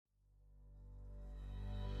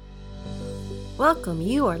Welcome,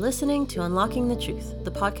 you are listening to Unlocking the Truth, the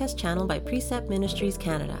podcast channel by Precept Ministries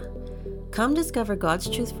Canada. Come discover God's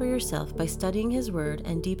truth for yourself by studying His Word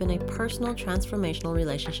and deepen a personal transformational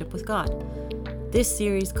relationship with God. This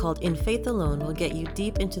series called In Faith Alone will get you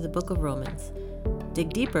deep into the book of Romans. Dig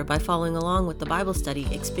deeper by following along with the Bible study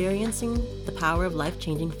Experiencing the Power of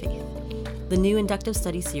Life-Changing Faith, the new Inductive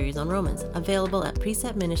Study Series on Romans, available at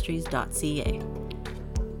preceptministries.ca.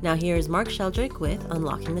 Now here is Mark Sheldrake with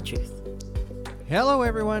Unlocking the Truth. Hello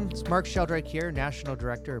everyone, it's Mark Sheldrake here, National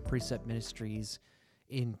Director of Precept Ministries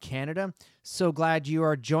in Canada. So glad you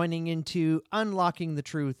are joining into Unlocking the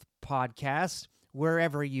Truth podcast,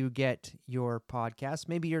 wherever you get your podcasts.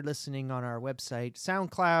 Maybe you're listening on our website,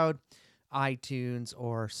 SoundCloud, iTunes,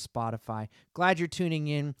 or Spotify. Glad you're tuning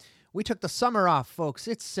in. We took the summer off, folks.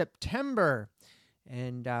 It's September,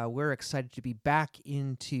 and we're excited to be back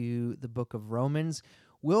into the book of Romans.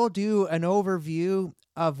 We'll do an overview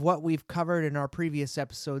of what we've covered in our previous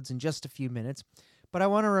episodes in just a few minutes, but I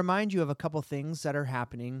want to remind you of a couple things that are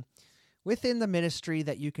happening within the ministry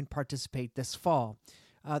that you can participate this fall.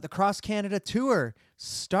 The Cross Canada Tour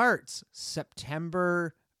starts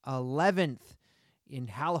September 11th in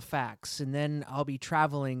Halifax, and then I'll be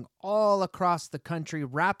traveling all across the country,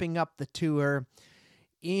 wrapping up the tour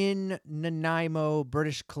in Nanaimo,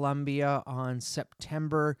 British Columbia on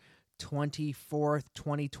September 24th,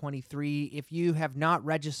 2023. If you have not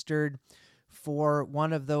registered for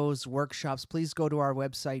one of those workshops, please go to our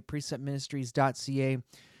website, preceptministries.ca.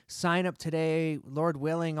 Sign up today. Lord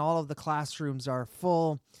willing, all of the classrooms are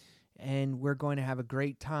full, and we're going to have a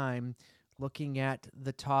great time looking at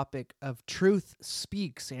the topic of truth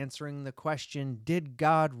speaks, answering the question, did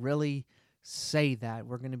God really say that?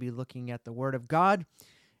 We're going to be looking at the Word of God.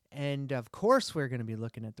 And of course, we're going to be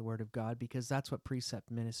looking at the Word of God because that's what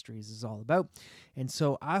Precept Ministries is all about. And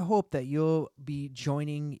so I hope that you'll be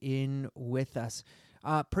joining in with us.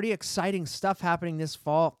 Pretty exciting stuff happening this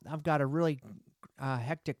fall. I've got a really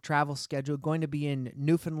hectic travel schedule, going to be in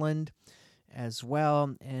Newfoundland as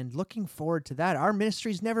well, and looking forward to that. Our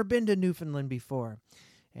ministry's never been to Newfoundland before,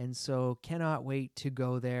 and so cannot wait to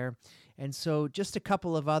go there. And so just a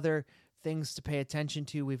couple of other things to pay attention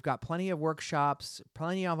to. We've got plenty of workshops,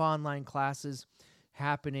 plenty of online classes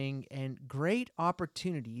happening, and great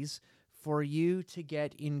opportunities for you to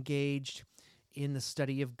get engaged in the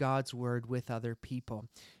study of God's Word with other people.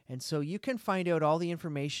 And so you can find out all the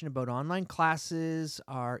information about online classes,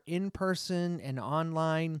 our in-person and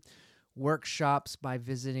online workshops by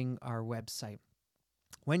visiting our website.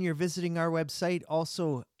 When you're visiting our website,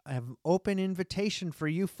 also I have an open invitation for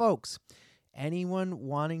you folks. Anyone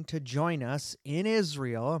wanting to join us in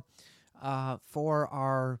Israel for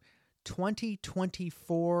our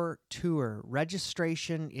 2024 tour.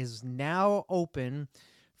 Registration is now open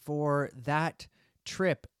for that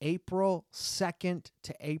trip, April 2nd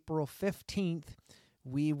to April 15th.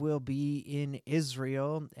 We will be in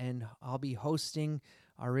Israel, and I'll be hosting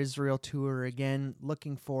our Israel tour again.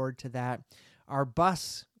 Looking forward to that. Our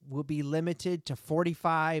bus will be limited to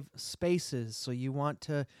 45 spaces, so you want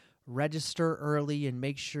to register early and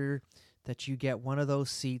make sure that you get one of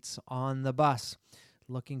those seats on the bus.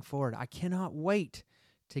 Looking forward. I cannot wait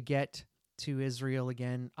to get to Israel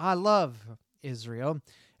again. I love Israel.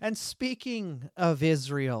 And speaking of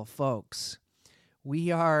Israel, folks,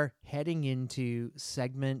 we are heading into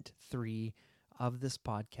segment 3 of this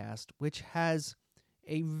podcast, which has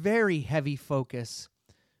a very heavy focus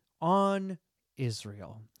on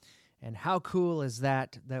Israel. And how cool is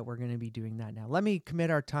that we're going to be doing that now? Let me commit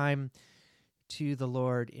our time to the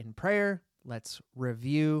Lord in prayer. Let's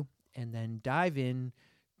review and then dive in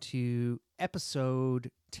to episode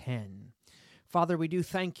 10. Father, we do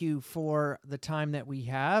thank you for the time that we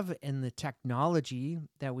have and the technology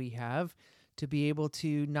that we have to be able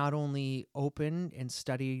to not only open and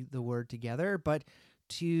study the Word together, but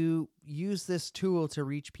to use this tool to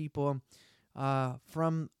reach people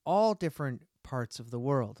from all different parts of the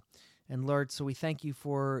world. And Lord, so we thank you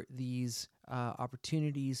for these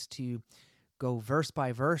opportunities to go verse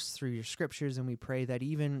by verse through your scriptures, and we pray that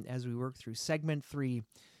even as we work through segment 3,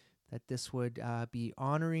 that this would be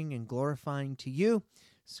honoring and glorifying to you.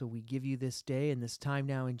 So we give you this day and this time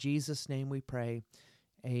now. In Jesus' name we pray.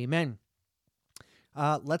 Amen.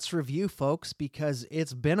 Let's review, folks, because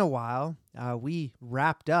it's been a while. We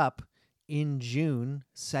wrapped up in June,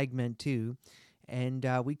 segment 2,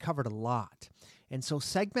 and we covered a lot. And so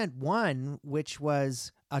segment 1, which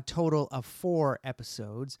was a total of 4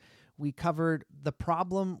 episodes, we covered the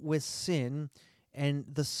problem with sin and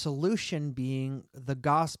the solution being the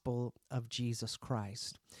gospel of Jesus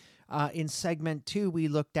Christ. In segment 2, we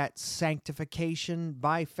looked at sanctification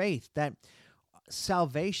by faith, that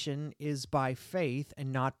salvation is by faith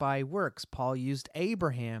and not by works. Paul used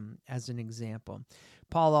Abraham as an example.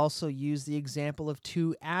 Paul also used the example of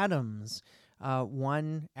two Adams.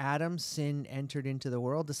 One Adam, sin entered into the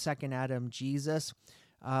world. The second Adam, Jesus,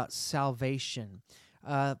 salvation.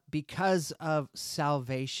 Because of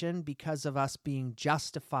salvation, because of us being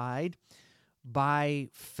justified by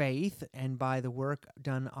faith and by the work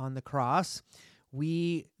done on the cross,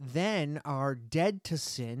 we then are dead to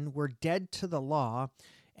sin, we're dead to the law,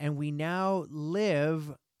 and we now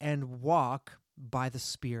live and walk by the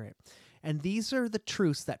Spirit. And these are the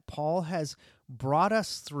truths that Paul has brought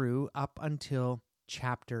us through up until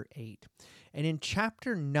chapter 8. And in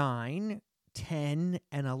chapter 9, 10,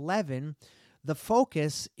 and 11, the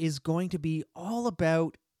focus is going to be all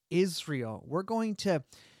about Israel. We're going to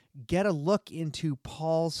get a look into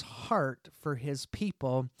Paul's heart for his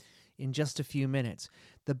people in just a few minutes.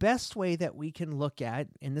 The best way that we can look at,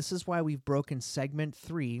 and this is why we've broken segment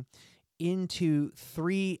 3 into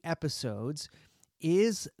 3 episodes,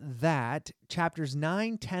 is that chapters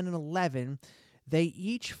 9, 10, and 11, they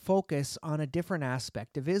each focus on a different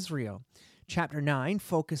aspect of Israel. Chapter 9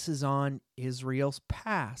 focuses on Israel's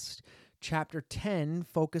past. Chapter 10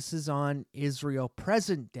 focuses on Israel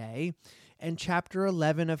present day. And chapter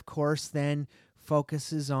 11, of course, then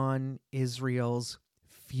focuses on Israel's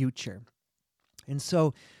future. And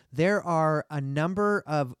so there are a number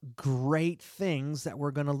of great things that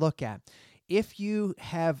we're going to look at. If you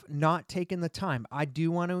have not taken the time, I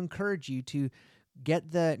do want to encourage you to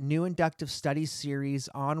get the new Inductive Study Series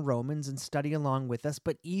on Romans and study along with us.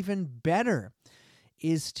 But even better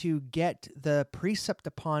is to get the Precept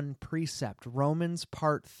Upon Precept, Romans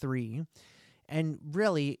Part 3. And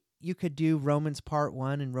really, you could do Romans Part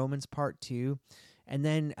 1 and Romans Part 2, and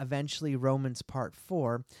then eventually Romans Part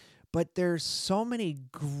 4. But there's so many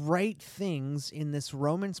great things in this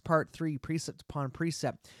Romans Part 3, Precept Upon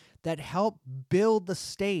Precept, that help build the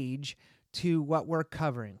stage to what we're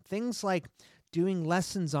covering. Things like doing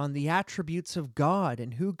lessons on the attributes of God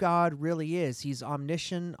and who God really is. He's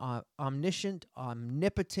omniscient,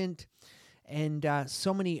 omnipotent, and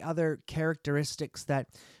so many other characteristics that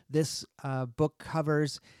this book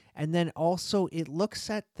covers. And then also it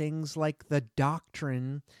looks at things like the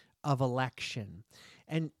doctrine of election.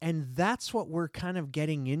 And that's what we're kind of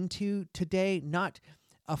getting into today, not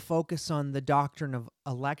a focus on the doctrine of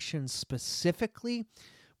election specifically,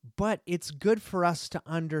 but it's good for us to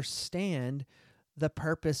understand the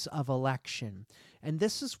purpose of election. And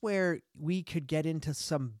this is where we could get into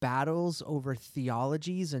some battles over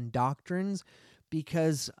theologies and doctrines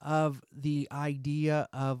because of the idea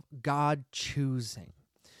of God choosing.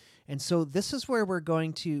 And so this is where we're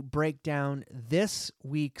going to break down this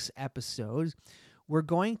week's episode. We're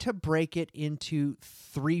going to break it into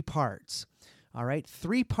 3 parts. All right,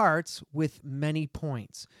 3 parts with many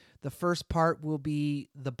points. The first part will be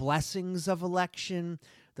the blessings of election.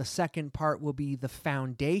 The second part will be the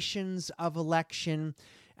foundations of election.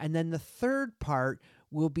 And then the third part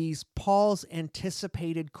will be Paul's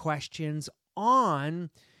anticipated questions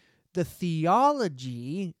on the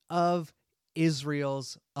theology of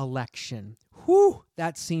Israel's election. Whew,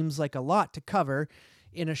 that seems like a lot to cover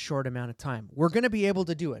in a short amount of time. We're going to be able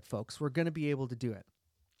to do it, folks. We're going to be able to do it.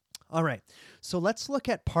 All right, so let's look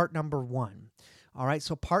at part number 1. All right,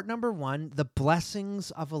 so part number 1, the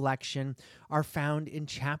blessings of election, are found in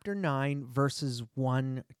chapter 9, verses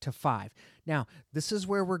 1 to 5. Now, this is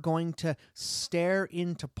where we're going to stare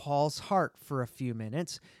into Paul's heart for a few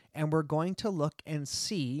minutes, and we're going to look and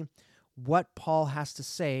see what Paul has to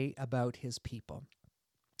say about his people.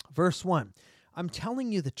 Verse 1, I'm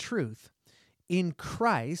telling you the truth. In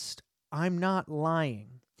Christ, I'm not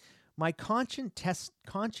lying. My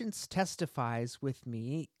conscience testifies with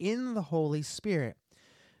me in the Holy Spirit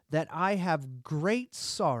that I have great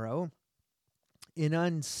sorrow and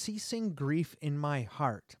unceasing grief in my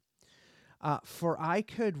heart. For I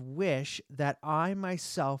could wish that I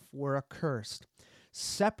myself were accursed,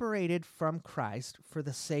 separated from Christ for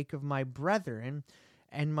the sake of my brethren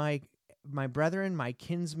and my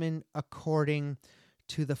kinsmen according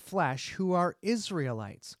to the flesh, who are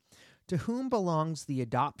Israelites, to whom belongs the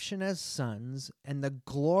adoption as sons, and the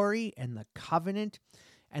glory and the covenant,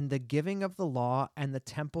 and the giving of the law, and the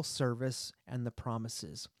temple service, and the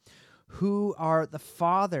promises, who are the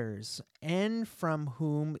fathers, and from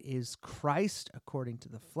whom is Christ according to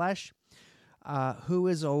the flesh, who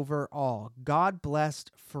is over all, God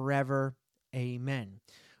blessed forever. Amen.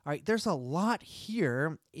 All right, there's a lot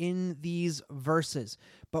here in these verses,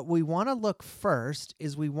 but we want to look first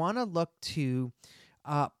is we want to look to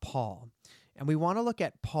Paul, and we want to look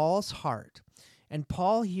at Paul's heart. And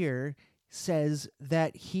Paul here says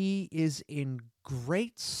that he is in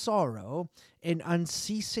great sorrow and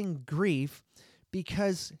unceasing grief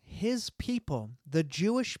because his people, the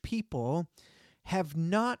Jewish people, have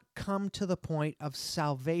not come to the point of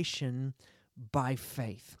salvation by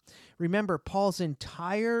faith. Remember, Paul's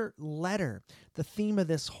entire letter, the theme of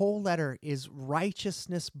this whole letter is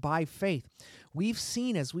righteousness by faith. We've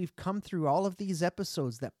seen as we've come through all of these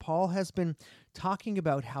episodes that Paul has been talking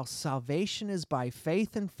about how salvation is by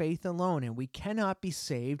faith and faith alone, and we cannot be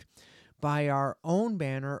saved by our own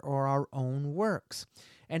manner or our own works.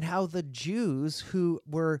 And how the Jews who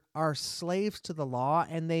are slaves to the law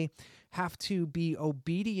and they have to be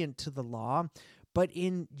obedient to the law, but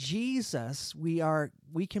in Jesus we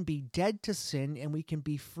can be dead to sin and we can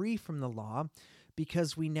be free from the law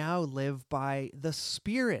because we now live by the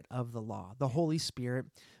Spirit of the law, the Holy Spirit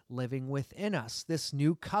living within us, this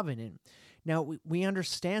new covenant. Now we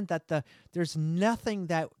understand that there's nothing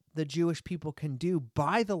that the Jewish people can do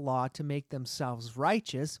by the law to make themselves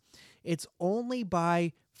righteous. It's only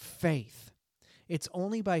by faith. It's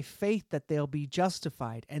only by faith that they'll be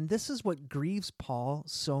justified. And this is what grieves Paul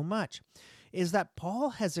so much, is that Paul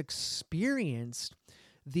has experienced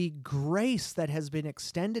the grace that has been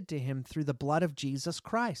extended to him through the blood of Jesus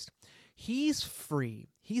Christ. He's free.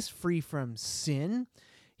 He's free from sin.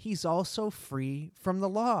 He's also free from the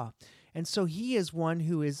law. And so he is one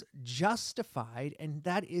who is justified, and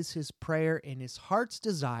that is his prayer and his heart's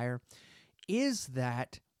desire, is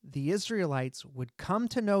that the Israelites would come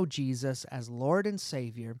to know Jesus as Lord and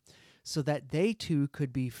Savior so that they too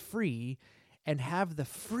could be free and have the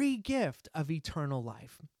free gift of eternal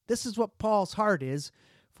life. This is what Paul's heart is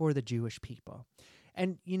for the Jewish people.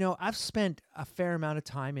 And, I've spent a fair amount of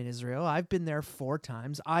time in Israel. I've been there 4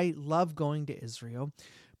 times. I love going to Israel.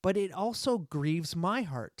 But it also grieves my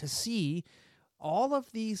heart to see all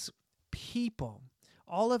of these people,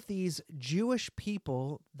 all of these Jewish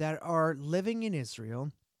people that are living in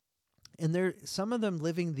Israel, and some of them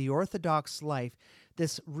living the Orthodox life,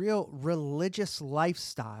 this real religious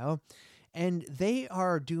lifestyle, and they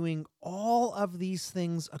are doing all of these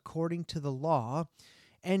things according to the law,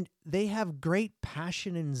 and they have great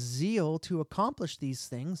passion and zeal to accomplish these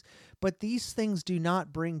things, but these things do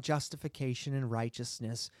not bring justification and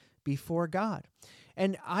righteousness before God.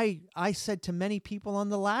 And I said to many people on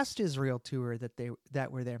the last Israel tour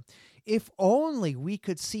that were there, if only we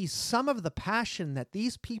could see some of the passion that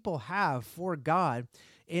these people have for God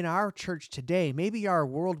in our church today, maybe our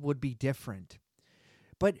world would be different.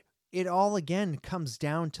 But it all again comes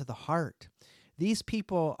down to the heart. These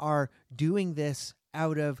people are doing this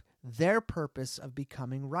out of their purpose of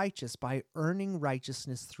becoming righteous, by earning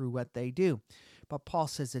righteousness through what they do. But Paul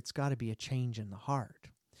says it's got to be a change in the heart.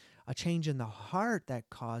 A change in the heart that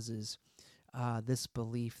causes this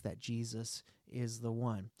belief that Jesus is the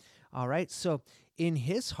one. All right, so in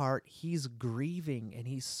his heart, he's grieving and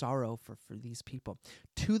he's sorrow for these people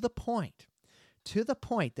to the point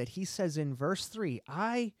that he says in verse 3,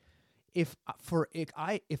 if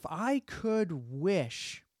I could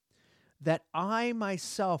wish that I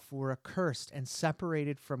myself were accursed and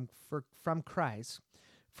separated from Christ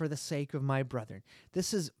for the sake of my brethren.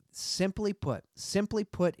 This is simply put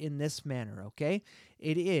in this manner, okay?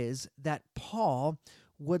 It is that Paul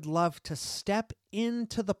would love to step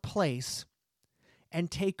into the place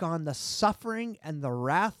and take on the suffering and the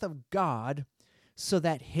wrath of God so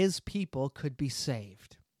that his people could be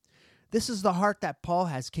saved. This is the heart that Paul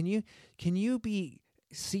has. Can you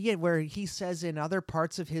see it where he says in other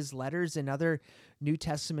parts of his letters, in other New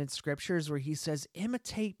Testament scriptures, where he says,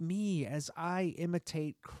 imitate me as I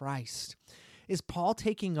imitate Christ? Is Paul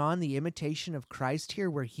taking on the imitation of Christ here,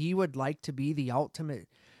 where he would like to be the ultimate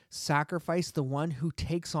sacrifice, the one who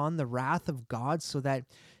takes on the wrath of God so that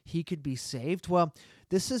he could be saved? Well,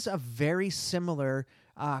 this is a very similar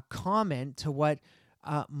comment to what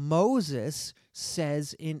Moses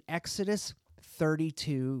says in Exodus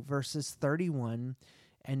 32, verses 31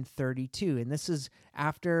 and 32. And this is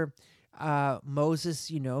after Moses,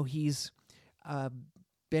 he's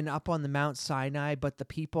been up on the Mount Sinai, but the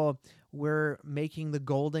people were making the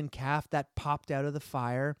golden calf that popped out of the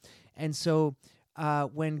fire. And so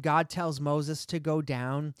when God tells Moses to go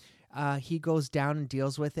down, he goes down and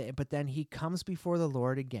deals with it. But then he comes before the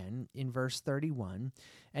Lord again in verse 31.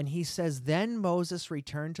 And he says, then Moses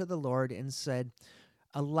returned to the Lord and said,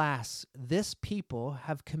 alas, this people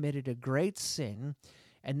have committed a great sin,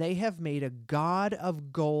 and they have made a god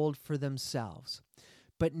of gold for themselves.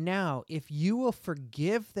 But now, if you will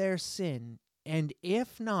forgive their sin, and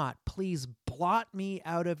if not, please blot me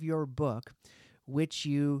out of your book, which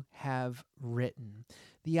you have written.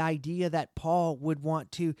 the idea that Paul would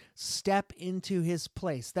want to step into his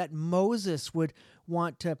place, that Moses would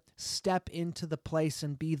want to step into the place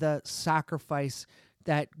and be the sacrifice,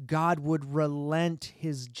 that God would relent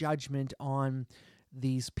his judgment on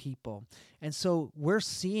these people. And so we're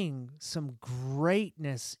seeing some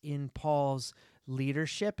greatness in Paul's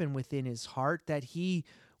leadership and within his heart, that he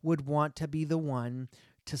would want to be the one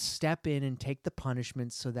to step in and take the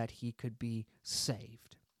punishment so that he could be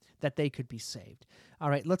saved, that they could be saved. All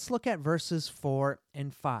right, let's look at verses 4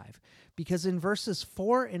 and 5, because in verses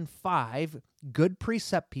 4 and 5, good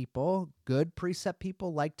precept people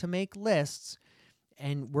like to make lists,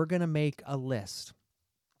 and we're going to make a list.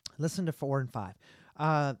 Listen to 4 and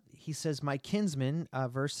 5. He says, my kinsmen,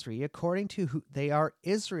 verse 3, according to who they are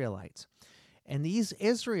Israelites. And these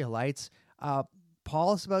Israelites,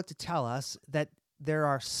 Paul is about to tell us that there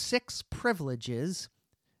are 6 privileges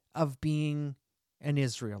of being an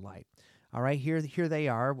Israelite. All right, here they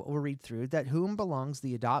are. We'll read through. That whom belongs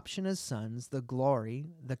the adoption as sons, the glory,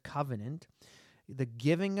 the covenant, the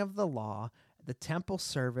giving of the law, the temple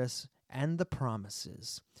service, and the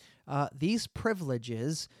promises. These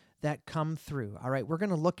privileges that come through. All right, we're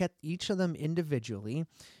going to look at each of them individually.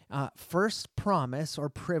 First promise or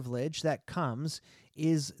privilege that comes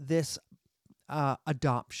is this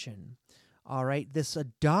adoption. All right, this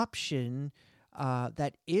adoption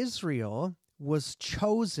that Israel was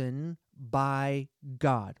chosen by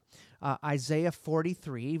God. Isaiah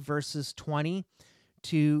 43, verses 20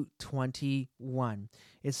 to 21.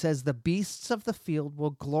 It says, the beasts of the field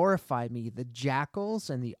will glorify me, the jackals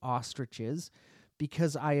and the ostriches,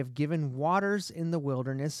 because I have given waters in the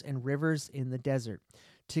wilderness and rivers in the desert,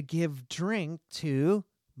 to give drink to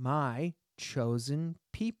my chosen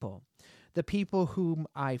people. The people whom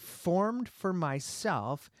I formed for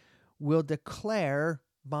myself will declare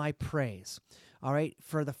my praise. All right,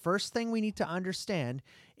 for the first thing we need to understand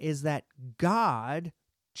is that God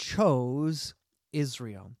chose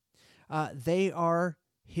Israel. They are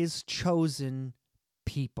his chosen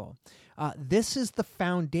people. This is the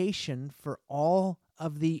foundation for all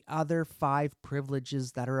of the other 5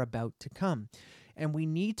 privileges that are about to come. And we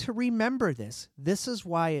need to remember this. This is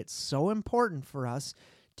why it's so important for us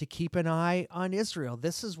to keep an eye on Israel.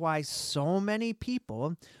 This is why so many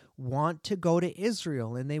people want to go to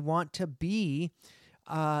Israel, and they want to be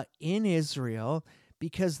in Israel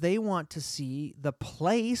because they want to see the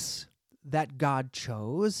place that God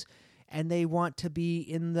chose, and they want to be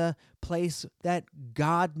in the place that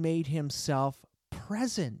God made himself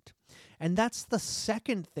present. And that's the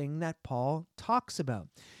second thing that Paul talks about,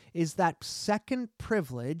 is that second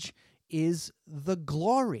privilege is the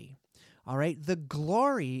glory. All right, the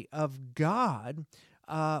glory of God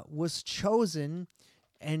was chosen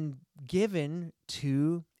and given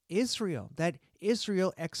to Israel, that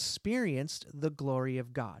Israel experienced the glory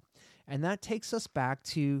of God. And that takes us back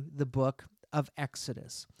to the book of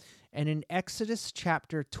Exodus. And in Exodus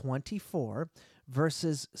chapter 24,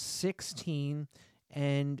 verses 16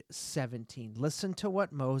 and 17, listen to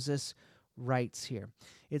what Moses writes here.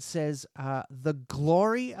 It says, the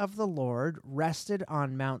glory of the Lord rested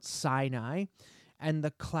on Mount Sinai, and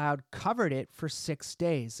the cloud covered it for 6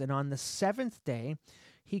 days. And on the 7th day,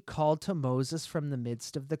 he called to Moses from the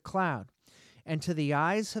midst of the cloud. And to the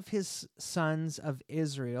eyes of his sons of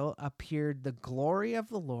Israel appeared the glory of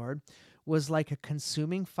the Lord was like a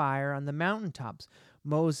consuming fire on the mountaintops.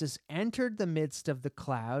 Moses entered the midst of the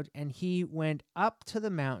cloud, and he went up to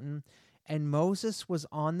the mountain, and Moses was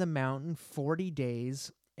on the mountain 40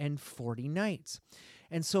 days and 40 nights.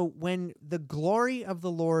 And so when the glory of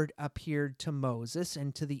the Lord appeared to Moses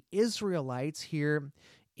and to the Israelites here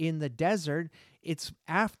in the desert, it's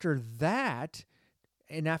after that,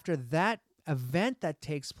 and after that event that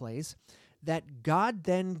takes place, that God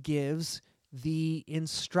then gives the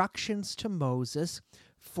instructions to Moses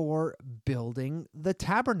for building the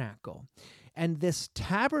tabernacle. And this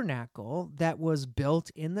tabernacle that was built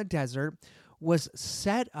in the desert was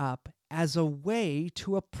set up as a way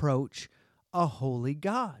to approach a holy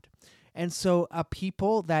God. And so a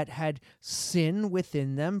people that had sin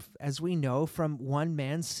within them, as we know, from one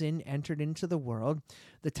man's sin entered into the world,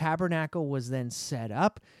 the tabernacle was then set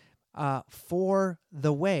up for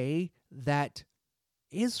the way that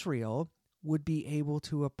Israel would be able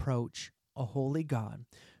to approach a holy God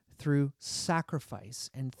through sacrifice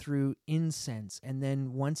and through incense, and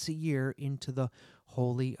then once a year into the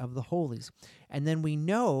Holy of the Holies. And then we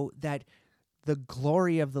know that the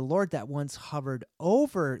glory of the Lord that once hovered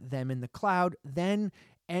over them in the cloud then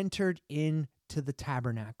entered into the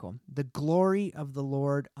tabernacle, the glory of the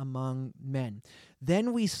Lord among men.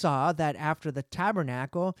 Then we saw that after the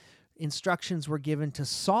tabernacle, instructions were given to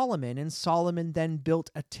Solomon, and Solomon then built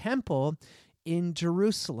a temple in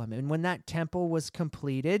Jerusalem. And when that temple was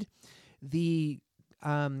completed, they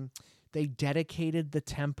dedicated the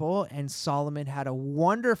temple, and Solomon had a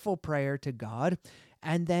wonderful prayer to God.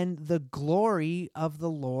 And then the glory of the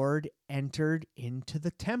Lord entered into the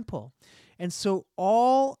temple. And so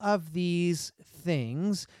all of these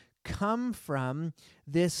things come from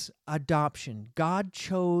this adoption. God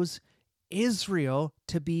chose Israel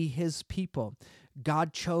to be his people.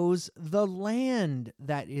 God chose the land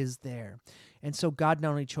that is there. And so God not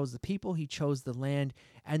only chose the people, he chose the land.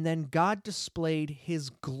 And then God displayed his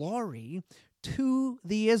glory to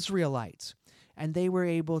the Israelites. And they were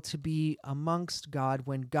able to be amongst God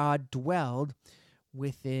when God dwelled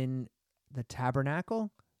within the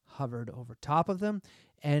tabernacle, hovered over top of them,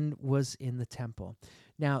 and was in the temple.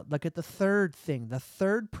 Now, look at the third thing, the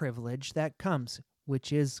third privilege that comes,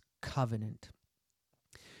 which is covenant.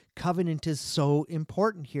 Covenant is so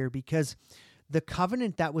important here because the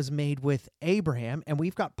covenant that was made with Abraham, and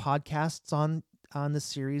we've got podcasts on the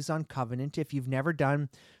series on covenant. If you've never done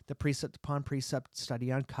the precept upon precept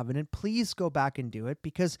study on covenant, please go back and do it,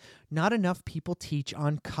 because not enough people teach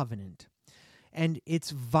on covenant. And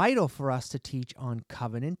it's vital for us to teach on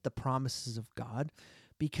covenant, the promises of God,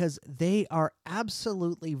 because they are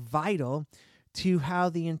absolutely vital to how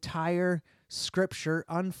the entire Scripture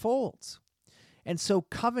unfolds. And so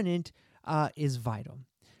covenant is vital.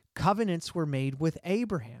 Covenants were made with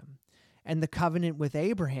Abraham. And the covenant with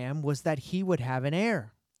Abraham was that he would have an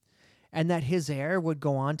heir, and that his heir would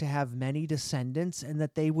go on to have many descendants, and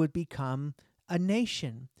that they would become a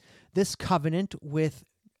nation. This covenant with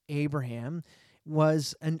Abraham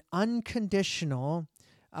was an unconditional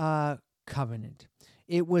covenant.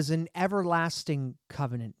 It was an everlasting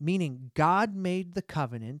covenant, meaning God made the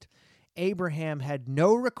covenant. Abraham had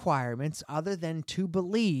no requirements other than to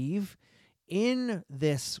believe in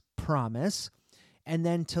this promise and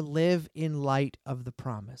then to live in light of the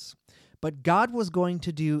promise. But God was going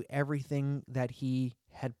to do everything that he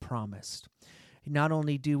had promised. Not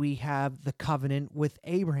only do we have the covenant with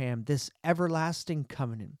Abraham, this everlasting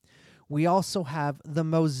covenant, we also have the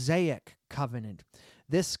Mosaic covenant.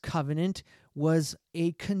 This covenant was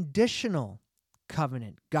a conditional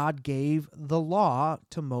covenant. God gave the law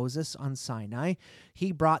to Moses on Sinai.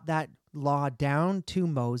 He brought that law down to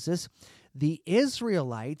Moses. The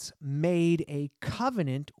Israelites made a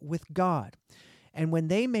covenant with God. And when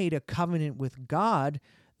they made a covenant with God,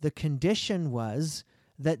 the condition was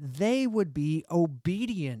that they would be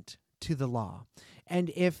obedient to the law.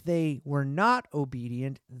 And if they were not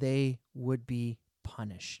obedient, they would be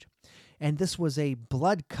punished. And this was a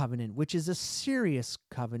blood covenant, which is a serious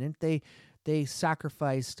covenant. They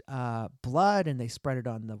sacrificed blood, and they spread it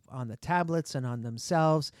on the tablets and on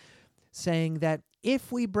themselves, saying that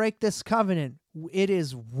if we break this covenant, it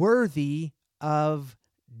is worthy of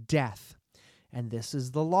death. And this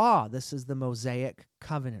is the law. This is the Mosaic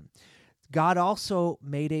covenant. God also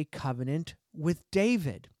made a covenant with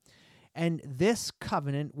David. And this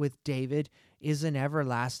covenant with David is an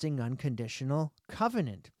everlasting, unconditional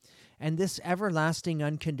covenant. And this everlasting,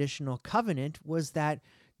 unconditional covenant was that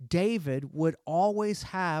David would always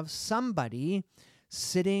have somebody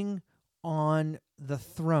sitting on the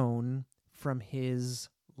throne from his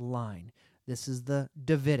line. This is the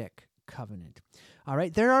Davidic covenant. All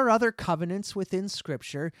right, there are other covenants within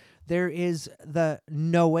Scripture. There is the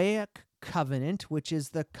Noahic covenant, which is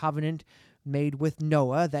the covenant made with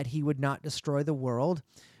Noah that he would not destroy the world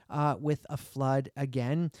with a flood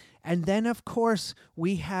again. And then, of course,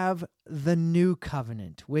 we have the New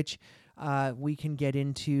Covenant, which we can get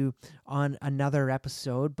into on another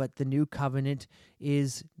episode. But the New Covenant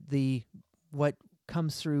is what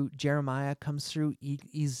comes through Jeremiah, comes through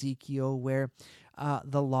Ezekiel, where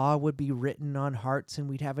the law would be written on hearts, and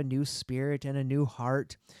we'd have a new spirit and a new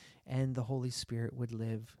heart, and the Holy Spirit would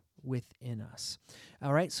live within us.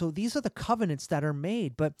 All right, so these are the covenants that are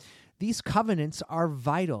made, but these covenants are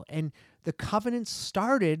vital. And the covenants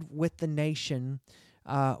started with the nation,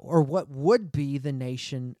 or what would be the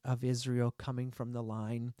nation of Israel, coming from the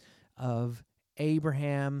line of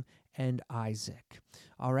Abraham and Isaac.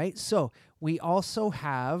 All right, so we also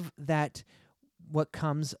have that what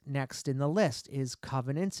comes next in the list is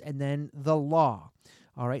covenants and then the law.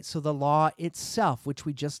 All right, so the law itself, which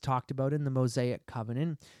we just talked about in the Mosaic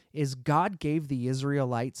covenant, is God gave the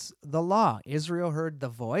Israelites the law. Israel heard the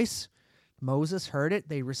voice. Moses heard it.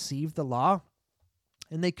 They received the law,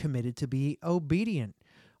 and they committed to be obedient.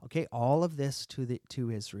 Okay, all of this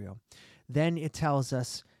to Israel. Then it tells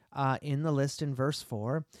us in the list in verse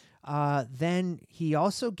 4, then he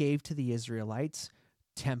also gave to the Israelites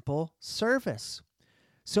temple service.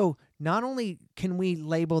 So not only can we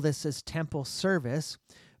label this as temple service,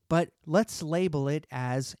 but let's label it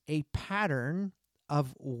as a pattern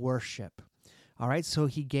of worship. All right, so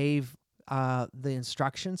he gave the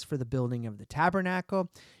instructions for the building of the tabernacle.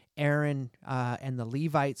 Aaron and the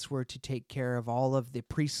Levites were to take care of all of the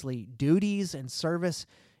priestly duties and service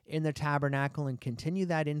in the tabernacle and continue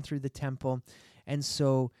that in through the temple. And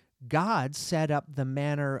so God set up the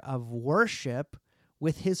manner of worship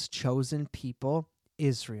with his chosen people,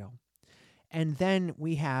 Israel. And then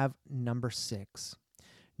we have number 6.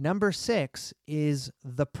 Number 6 is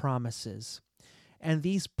the promises. And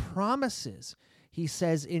these promises, he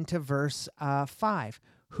says into verse 5,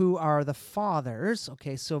 who are the fathers.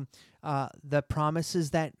 Okay, so the promises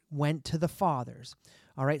that went to the fathers.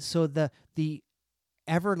 All right, so the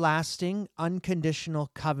everlasting, unconditional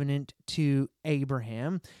covenant to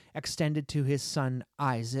Abraham extended to his son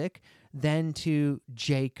Isaac, then to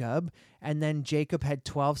Jacob, and then Jacob had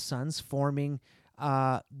 12 sons, forming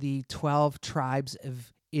the 12 tribes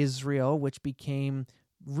of Israel, which became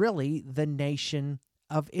really the nation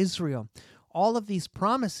of Israel. All of these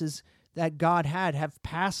promises that God had have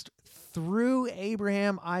passed through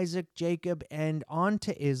Abraham, Isaac, Jacob, and on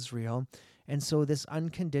to Israel. And so this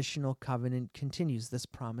unconditional covenant continues. This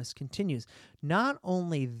promise continues. Not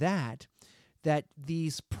only that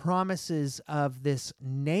these promises of this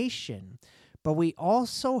nation, but we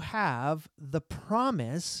also have the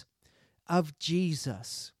promise of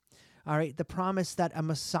Jesus. All right, the promise that a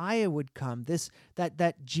Messiah would come,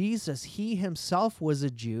 that Jesus, he himself was a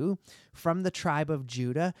Jew from the tribe of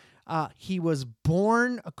Judah. He was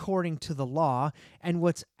born according to the law, and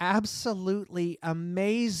what's absolutely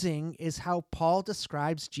amazing is how Paul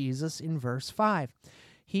describes Jesus in verse 5.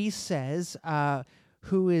 He says,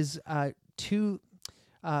 who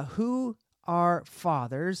are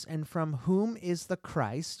fathers, and from whom is the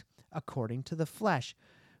Christ according to the flesh,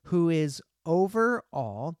 who is over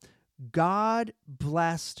all, God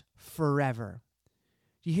blessed forever.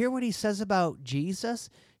 Do you hear what he says about Jesus?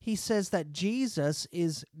 He says that Jesus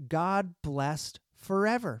is God blessed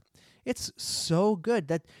forever. It's so good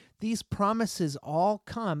that these promises all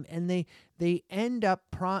come and they end up,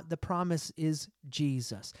 the promise is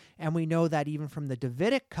Jesus. And we know that even from the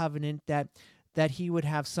Davidic covenant that he would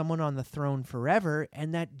have someone on the throne forever,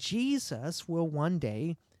 and that Jesus will one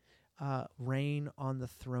day reign on the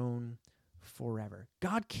throne forever.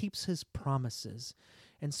 God keeps his promises.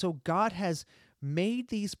 And so God has made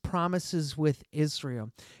these promises with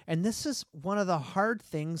Israel. And this is one of the hard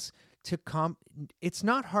things to it's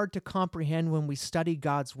not hard to comprehend when we study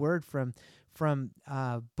God's word from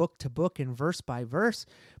book to book and verse by verse,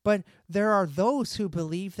 but there are those who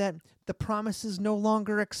believe that the promises no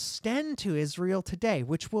longer extend to Israel today,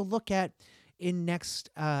 which we'll look at in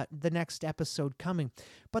the next episode coming.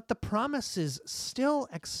 But the promises still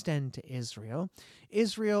extend to Israel.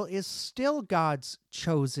 Israel is still God's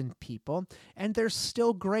chosen people, and there's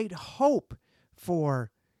still great hope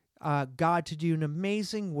for God to do an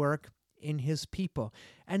amazing work in his people.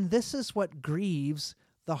 And this is what grieves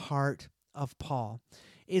the heart of Paul,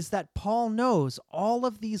 is that Paul knows all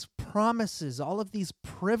of these promises, all of these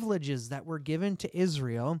privileges that were given to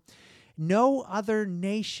Israel. No other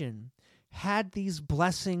nation had these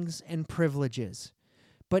blessings and privileges,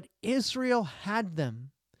 but Israel had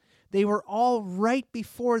them. They were all right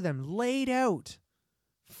before them, laid out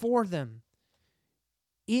for them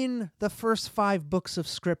in the first 5 books of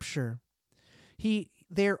Scripture.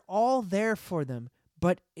 They're all there for them,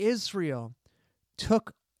 but Israel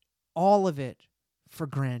took all of it for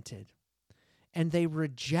granted, and they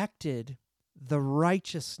rejected the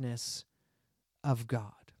righteousness of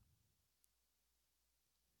God.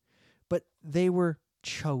 But they were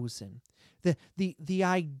chosen. The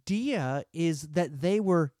idea is that they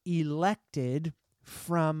were elected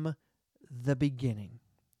from the beginning.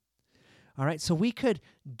 All right, so we could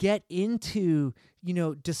get into,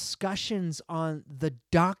 discussions on the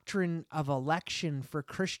doctrine of election for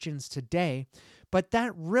Christians today, but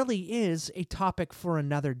that really is a topic for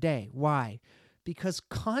another day. Why? Because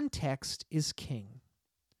context is king.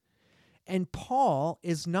 And Paul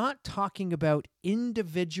is not talking about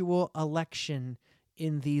individual election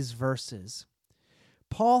in these verses.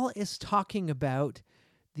 Paul is talking about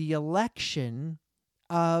the election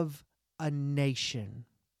of a nation,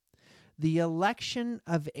 the election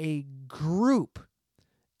of a group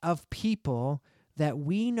of people that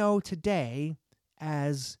we know today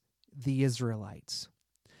as the Israelites.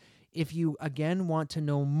 If you, again, want to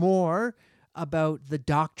know more about the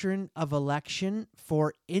doctrine of election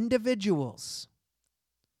for individuals,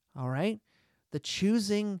 all right, the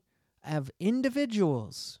choosing of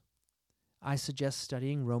individuals, I suggest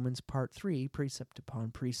studying Romans Part 3, precept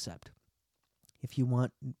upon precept. If you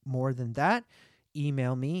want more than that,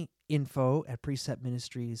 email me,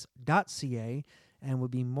 info@preceptministries.ca, and we'll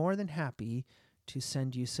be more than happy to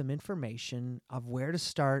send you some information of where to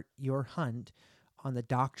start your hunt on the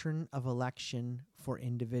doctrine of election for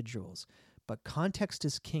individuals. But context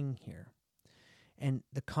is king here. And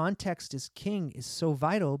the context is king is so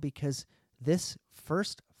vital because this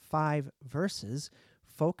first 5 verses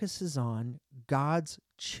focuses on God's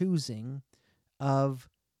choosing of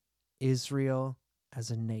Israel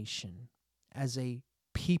as a nation, as a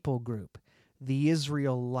people group, the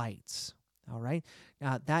Israelites. All right.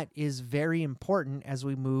 Now, that is very important as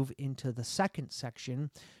we move into the second section,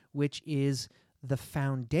 which is the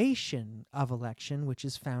foundation of election, which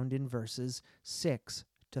is found in verses 6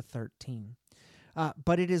 to 13.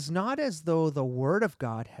 But it is not as though the word of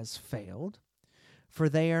God has failed, for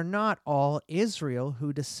they are not all Israel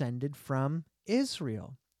who descended from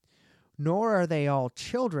Israel, nor are they all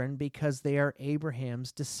children because they are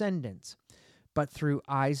Abraham's descendants. But through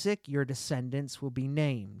Isaac your descendants will be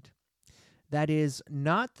named. That is,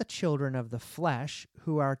 not the children of the flesh,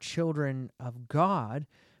 who are children of God,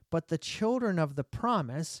 but the children of the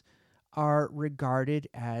promise are regarded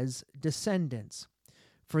as descendants.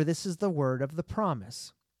 For this is the word of the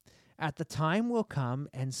promise. At the time will come,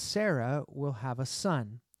 and Sarah will have a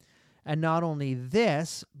son. And not only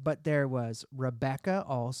this, but there was Rebekah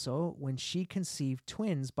also, when she conceived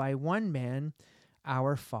twins by one man,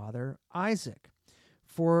 our father Isaac.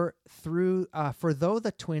 For though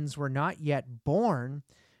the twins were not yet born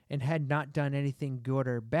and had not done anything good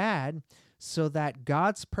or bad, so that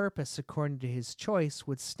God's purpose according to his choice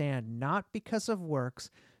would stand not because of works,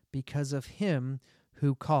 because of him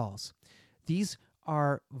who calls. These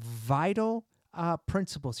are vital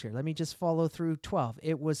principles here. Let me just follow through 12.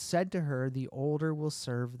 It was said to her, the older will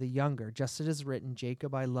serve the younger, just as it is written,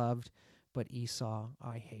 Jacob I loved, but Esau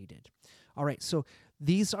I hated. All right, so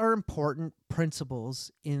these are important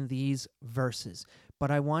principles in these verses. But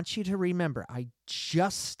I want you to remember, I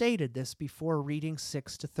just stated this before reading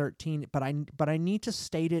 6 to 13, but I need to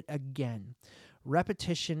state it again.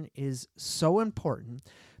 Repetition is so important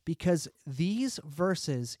because these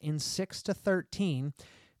verses in 6 to 13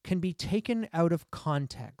 can be taken out of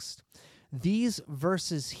context. These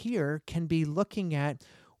verses here can be looking at,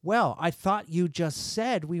 well, I thought you just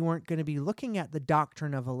said we weren't going to be looking at the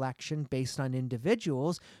doctrine of election based on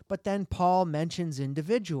individuals, but then Paul mentions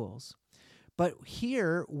individuals. But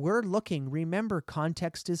here we're looking, remember,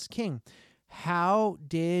 context is king. How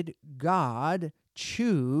did God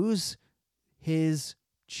choose his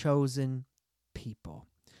chosen people?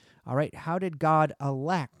 All right, how did God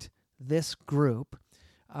elect this group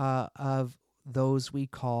of those we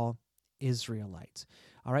call Israelites?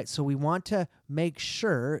 All right, so we want to make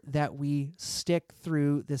sure that we stick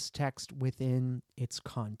through this text within its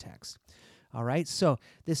context. All right, so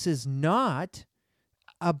this is not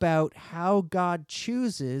about how God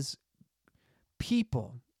chooses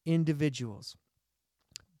people, individuals,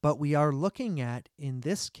 but we are looking at, in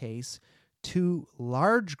this case, 2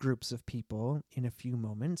 large groups of people in a few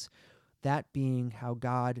moments, that being how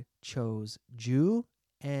God chose Jew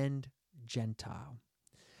and Gentile.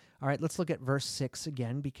 All right, let's look at verse 6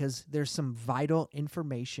 again, because there's some vital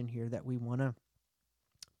information here that we want to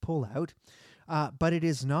pull out. But it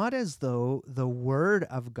is not as though the word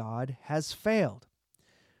of God has failed,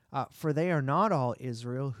 for they are not all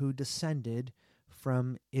Israel who descended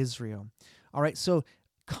from Israel. All right, so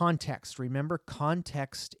context. Remember,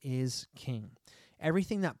 context is king.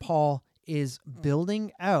 Everything that Paul is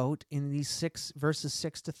building out in these verses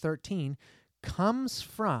 6 to 13 comes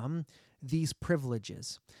from these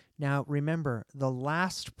privileges. Now, remember, the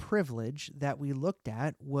last privilege that we looked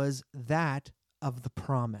at was that of the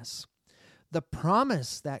promise. The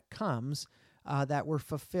promise that comes that were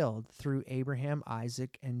fulfilled through Abraham,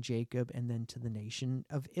 Isaac, and Jacob, and then to the nation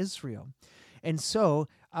of Israel. And so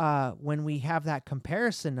when we have that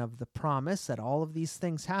comparison of the promise that all of these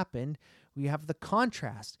things happened, we have the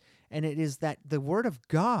contrast, and it is that the word of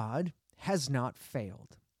God has not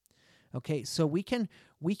failed. Okay, so we can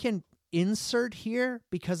insert here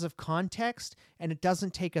because of context, and it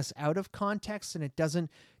doesn't take us out of context, and it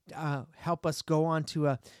doesn't help us go onto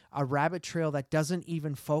a rabbit trail that doesn't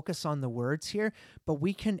even focus on the words here, but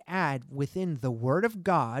we can add within the word of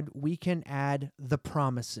God, we can add the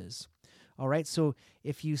promises. All right, so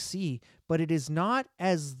if you see, but it is not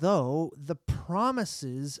as though the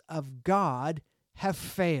promises of God have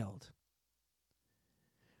failed.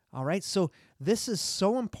 All right, so this is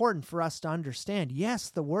so important for us to understand. Yes,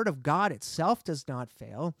 the word of God itself does not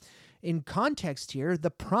fail. In context here,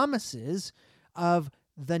 the promises of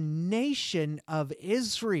the nation of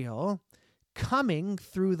Israel coming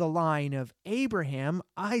through the line of Abraham,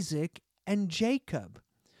 Isaac, and Jacob.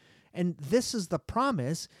 And this is the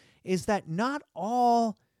promise, is that not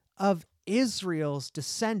all of Israel's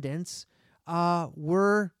descendants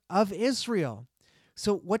were of Israel.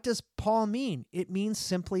 So what does Paul mean? It means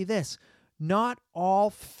simply this: not all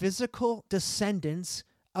physical descendants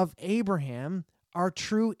of Abraham are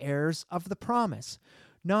true heirs of the promise.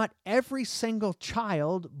 Not every single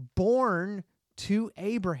child born to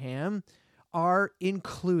Abraham are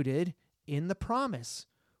included in the promise.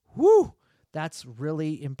 Whew! That's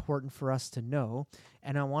really important for us to know.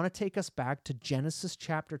 And I want to take us back to Genesis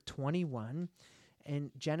chapter 21,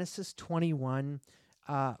 and Genesis 21,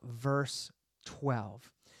 verse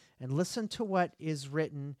 12. And listen to what is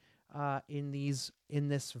written in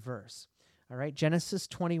this verse. All right, Genesis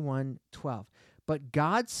 21, 12. But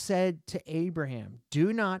God said to Abraham,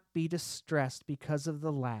 "Do not be distressed because of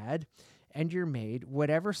the lad and your maid.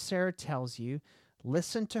 Whatever Sarah tells you,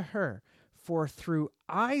 listen to her. For through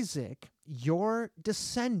Isaac your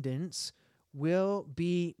descendants will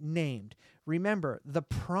be named." Remember, the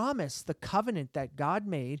promise, the covenant that God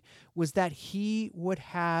made was that he would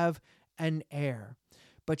have an heir.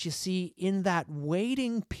 But you see, in that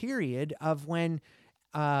waiting period of when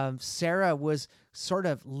Sarah was sort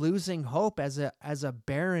of losing hope as a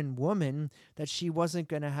barren woman, that she wasn't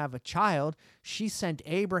going to have a child, she sent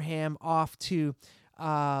Abraham off to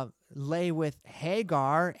lay with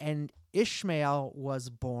Hagar, and Ishmael was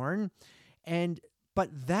born.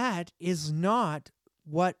 But that is not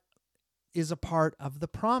what is a part of the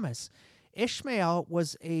promise. Ishmael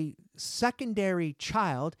was a secondary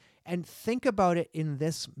child, and think about it in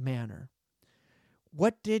this manner.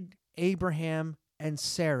 What did Abraham and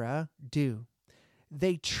Sarah do?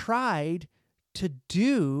 They tried to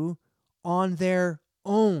do on their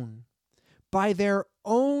own. By their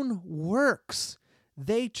own works,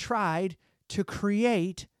 they tried to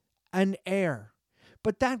create an heir.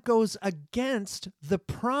 But that goes against the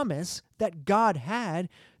promise that God had,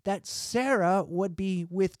 that Sarah would be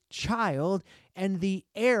with child and the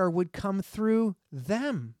heir would come through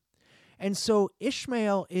them. And so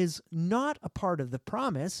Ishmael is not a part of the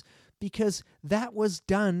promise, because that was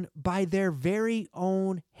done by their very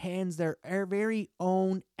own hands, their very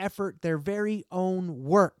own effort, their very own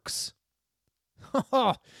works.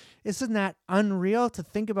 Isn't that unreal to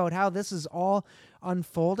think about how this is all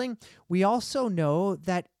unfolding? We also know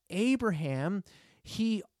that Abraham,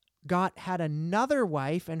 he had another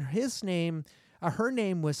wife, and her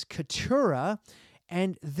name was Keturah,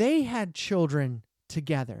 and they had children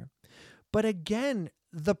together. But again,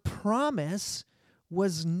 the promise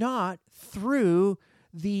was not through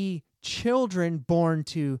the children born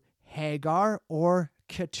to Hagar or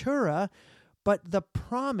Keturah, but the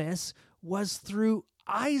promise was through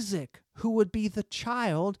Isaac, who would be the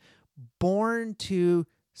child born to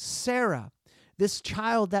Sarah. This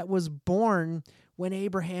child that was born when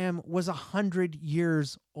Abraham was 100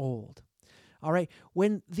 years old. All right,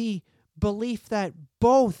 when the belief that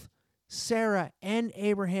both Sarah and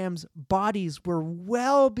Abraham's bodies were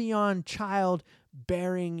well beyond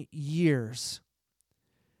childbearing years,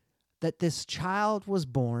 that this child was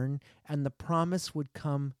born and the promise would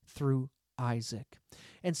come through Isaac.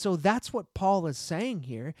 And so that's what Paul is saying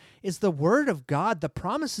here, is the word of God, the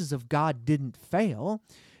promises of God didn't fail.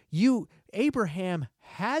 Abraham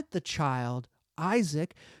had the child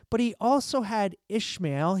Isaac, but he also had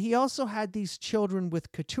Ishmael. He also had these children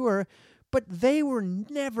with Keturah, but they were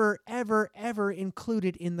never, ever, ever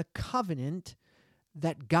included in the covenant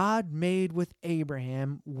that God made with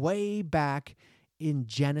Abraham way back in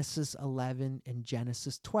Genesis 11 and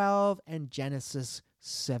Genesis 12 and Genesis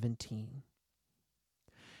 17.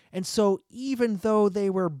 And so even though they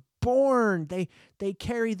were born, they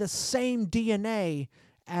carry the same DNA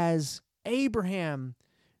as Abraham,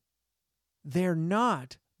 they're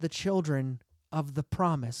not the children of the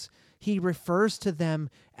promise. He refers to them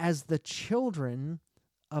as the children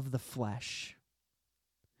of the flesh.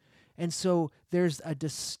 And so there's a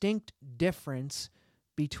distinct difference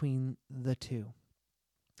between the two.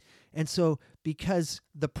 And so because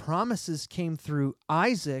the promises came through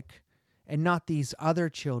Isaac and not these other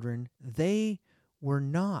children, they were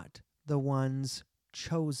not the ones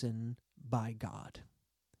chosen by God.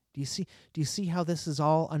 Do you see how this is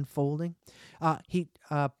all unfolding?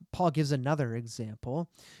 Paul gives another example.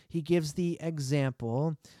 He gives the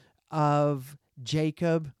example of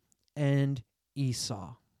Jacob and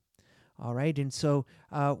Esau. All right, and so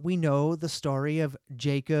we know the story of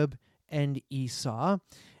Jacob and Esau,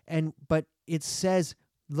 but it says,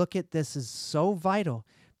 look at this, is so vital,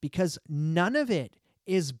 because none of it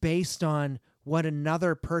is based on what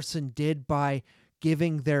another person did by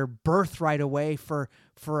giving their birthright away for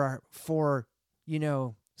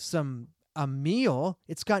a meal.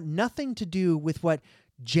 It's got nothing to do with what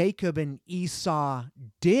Jacob and Esau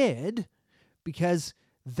did, because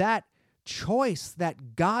that choice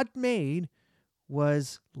that God made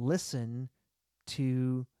was listen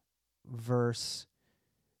to verse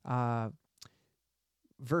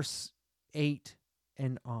 8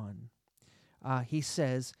 and on. He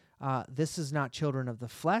says, this is not children of the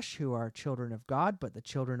flesh who are children of God, but the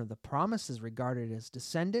children of the promise is regarded as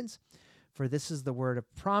descendants. For this is the word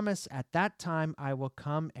of promise. At that time I will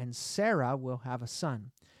come, and Sarah will have a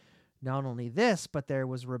son. Not only this, but there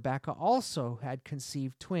was Rebekah also, who had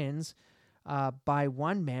conceived twins by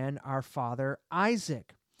one man, our father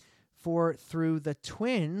Isaac. For though the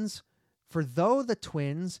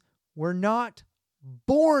twins were not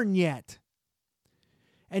born yet.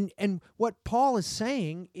 And what Paul is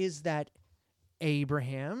saying is that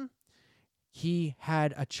Abraham, he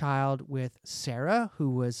had a child with Sarah,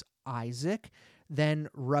 who was Isaac, then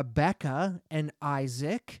Rebekah and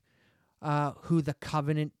Isaac, who the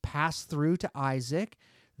covenant passed through to Isaac,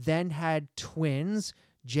 then had twins,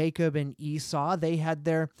 Jacob and Esau. They had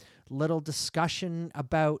their little discussion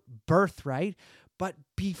about birthright, but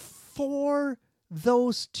before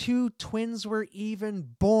those two twins were even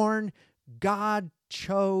born, God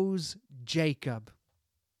chose Jacob.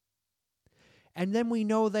 And then we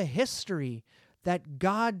know the history that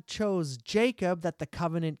God chose Jacob, that the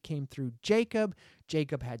covenant came through Jacob.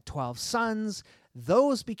 Jacob had 12 sons.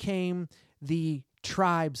 Those became the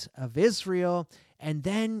tribes of Israel. And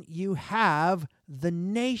then you have the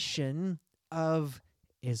nation of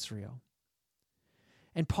Israel.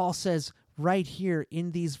 And Paul says right here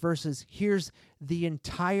in these verses, here's the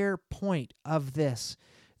entire point of this.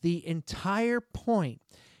 The entire point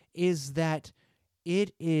is that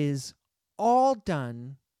it is all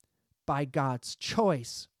done by God's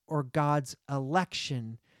choice or God's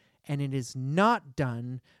election, and it is not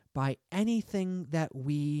done by anything that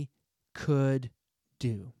we could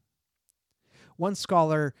do. One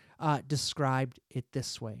scholar described it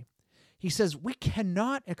this way. He says, we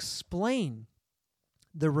cannot explain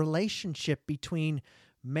the relationship between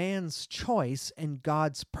man's choice and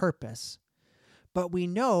God's purpose, but we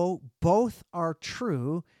know both are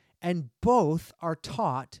true and both are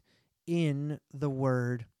taught in the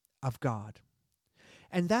Word of God.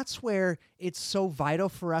 And that's where it's so vital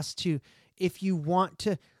for us to, if you want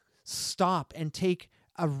to stop and take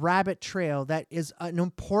a rabbit trail that is an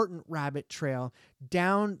important rabbit trail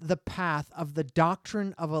down the path of the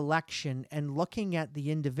doctrine of election and looking at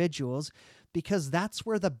the individuals, because that's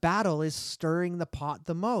where the battle is stirring the pot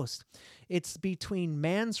the most. It's between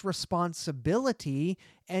man's responsibility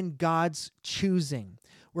and God's choosing.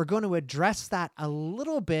 We're going to address that a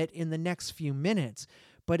little bit in the next few minutes,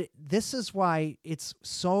 but this is why it's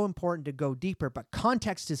so important to go deeper. But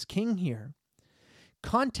context is king here.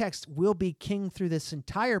 Context will be king through this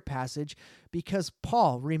entire passage because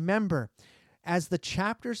Paul, remember, as the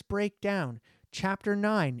chapters break down, Chapter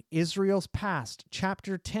 9, Israel's past.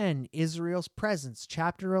 Chapter 10, Israel's presence.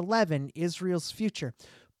 Chapter 11, Israel's future.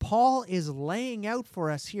 Paul is laying out for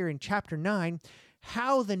us here in chapter 9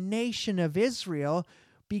 how the nation of Israel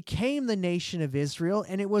became the nation of Israel,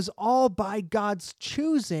 and it was all by God's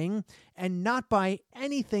choosing and not by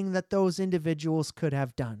anything that those individuals could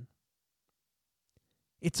have done.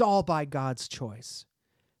 It's all by God's choice.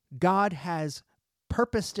 God has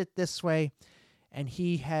purposed it this way, and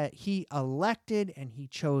he elected and he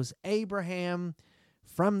chose Abraham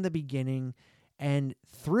from the beginning, and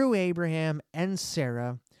through Abraham and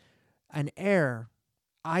Sarah, an heir,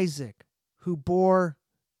 Isaac, who bore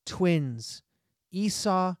twins,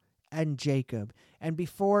 Esau and Jacob. And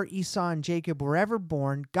before Esau and Jacob were ever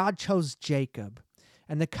born, God chose Jacob.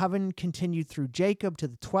 And the covenant continued through Jacob to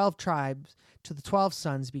the 12 tribes, to the 12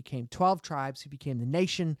 sons, became 12 tribes who became the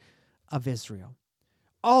nation of Israel.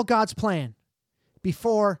 All God's plan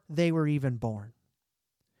before they were even born.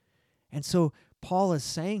 And so Paul is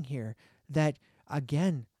saying here that,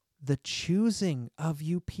 again, the choosing of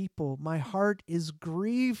you people, my heart is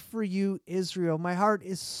grieved for you, Israel. My heart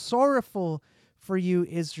is sorrowful for you,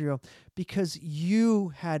 Israel, because you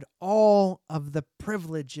had all of the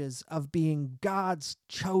privileges of being God's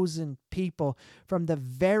chosen people from the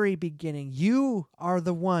very beginning. You are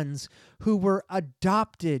the ones who were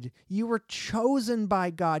adopted. You were chosen by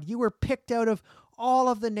God. You were picked out of all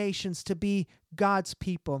of the nations to be God's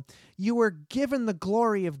people. You were given the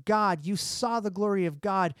glory of God. You saw the glory of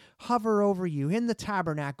God hover over you in the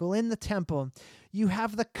tabernacle, in the temple. You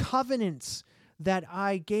have the covenants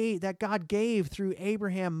that God gave through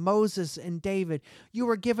Abraham, Moses, and David. You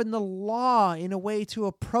were given the law in a way to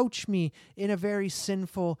approach me in a very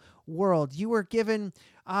sinful world. You were given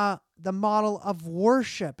the model of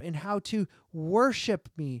worship and how to worship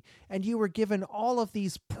me. And you were given all of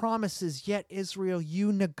these promises, yet Israel,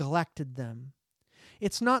 you neglected them.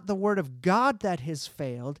 It's not the word of God that has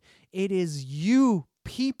failed. It is you,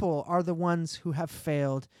 people, are the ones who have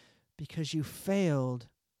failed because you failed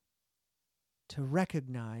to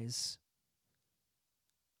recognize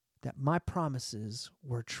that my promises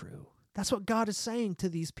were true. That's what God is saying to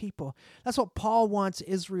these people. That's what Paul wants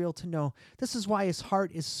Israel to know. This is why his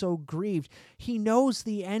heart is so grieved. He knows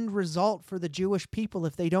the end result for the Jewish people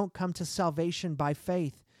if they don't come to salvation by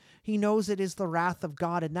faith. He knows it is the wrath of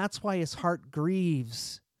God, and that's why his heart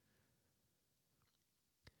grieves.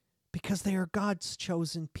 Because they are God's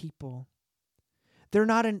chosen people. They're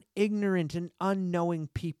not an ignorant and unknowing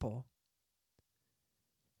people.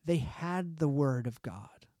 They had the word of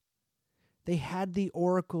God. They had the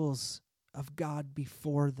oracles of God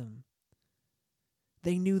before them.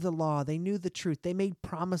 They knew the law. They knew the truth. They made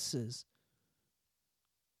promises.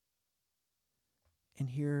 And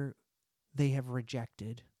here they have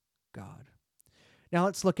rejected God. Now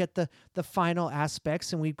let's look at the final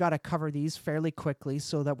aspects, and we've got to cover these fairly quickly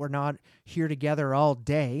so that we're not here together all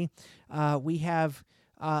day. We have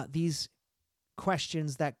these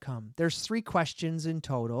questions that come. There's 3 questions in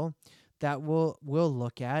total that we'll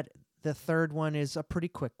look at. The third one is a pretty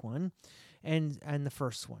quick one, and the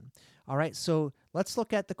first one. All right, so let's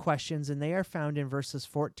look at the questions, and they are found in verses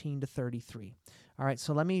 14 to 33. All right,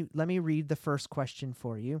 so let me read the first question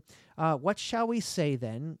for you. What shall we say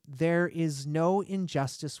then? There is no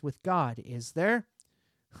injustice with God, is there?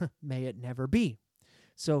 May it never be.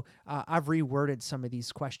 So I've reworded some of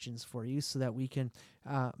these questions for you so that we can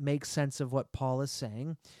make sense of what Paul is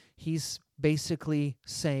saying. He's basically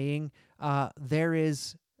saying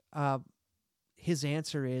his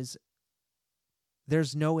answer is,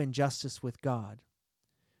 there's no injustice with God.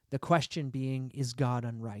 The question being, is God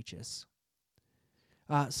unrighteous?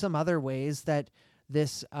 Some other ways that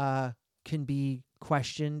this can be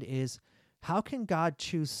questioned is, how can God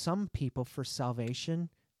choose some people for salvation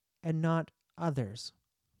and not others?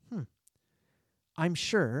 I'm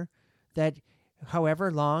sure that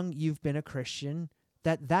however long you've been a Christian,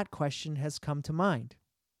 that question has come to mind.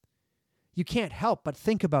 You can't help but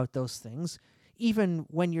think about those things, even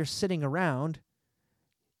when you're sitting around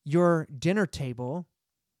your dinner table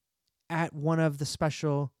at one of the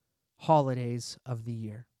special holidays of the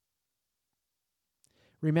year.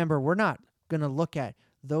 Remember, we're not going to look at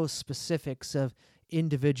those specifics of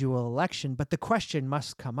individual election, but the question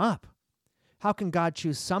must come up. How can God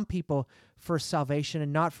choose some people for salvation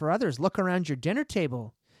and not for others? Look around your dinner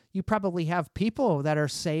table. You probably have people that are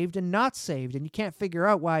saved and not saved, and you can't figure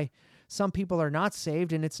out why some people are not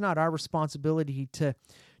saved, and it's not our responsibility to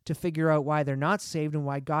figure out why they're not saved and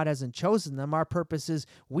why God hasn't chosen them. Our purpose is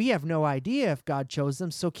we have no idea if God chose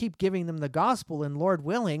them, so keep giving them the gospel, and Lord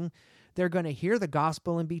willing, they're going to hear the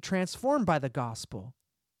gospel and be transformed by the gospel.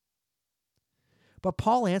 But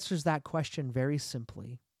Paul answers that question very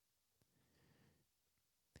simply.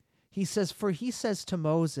 He says to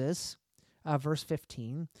Moses, verse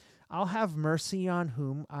 15, I'll have mercy on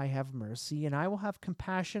whom I have mercy, and I will have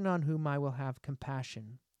compassion on whom I will have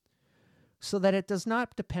compassion. So that it does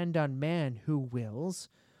not depend on man who wills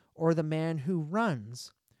or the man who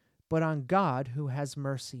runs, but on God who has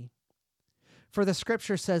mercy. For the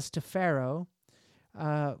scripture says to Pharaoh,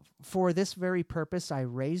 for this very purpose I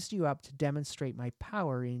raised you up to demonstrate my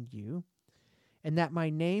power in you, and that my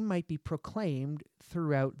name might be proclaimed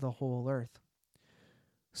throughout the whole earth.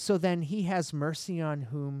 So then he has mercy on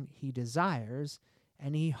whom he desires,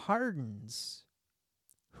 and he hardens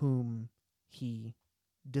whom he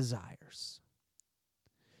desires.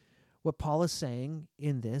 What Paul is saying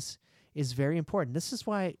in this is very important. This is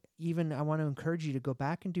why even I want to encourage you to go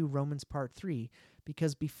back and do Romans part 3,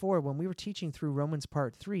 because before, when we were teaching through Romans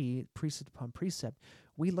part 3, precept upon precept,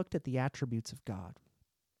 we looked at the attributes of God.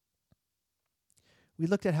 We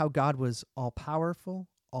looked at how God was all-powerful,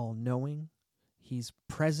 all-knowing. He's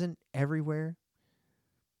present everywhere,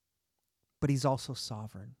 but he's also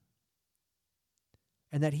sovereign,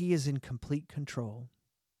 and that he is in complete control.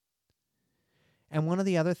 And one of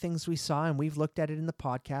the other things we saw, and we've looked at it in the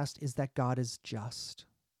podcast, is that God is just.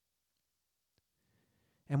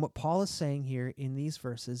 And what Paul is saying here in these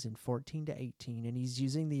verses in 14 to 18, and he's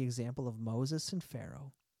using the example of Moses and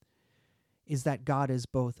Pharaoh, is that God is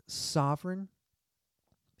both sovereign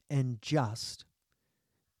and just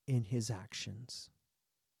in his actions.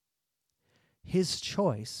 His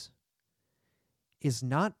choice is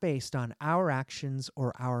not based on our actions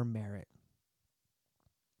or our merit.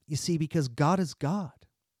 You see, because God is God.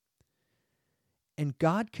 And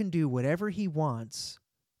God can do whatever he wants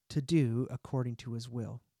to do according to his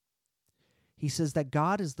will. He says that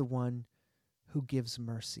God is the one who gives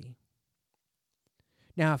mercy.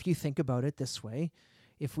 Now, if you think about it this way,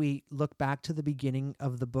 if we look back to the beginning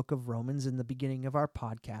of the book of Romans in the beginning of our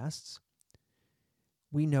podcasts,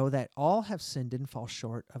 we know that all have sinned and fall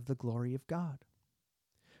short of the glory of God.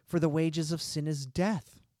 For the wages of sin is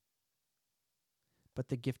death, but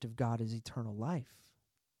the gift of God is eternal life.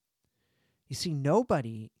 You see,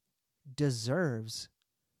 nobody deserves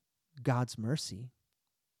God's mercy,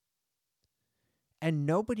 and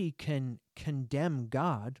nobody can condemn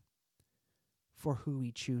God for who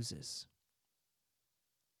he chooses.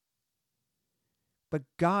 But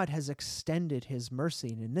God has extended his mercy,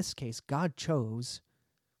 and in this case, God chose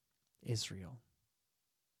Israel.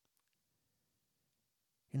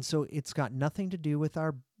 And so it's got nothing to do with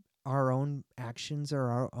our own actions or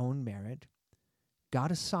our own merit.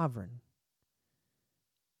 God is sovereign,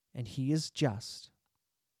 and he is just.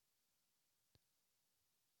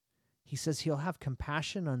 He says he'll have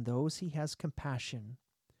compassion on those he has compassion,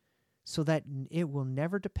 so that it will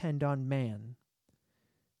never depend on man.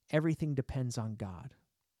 Everything depends on God.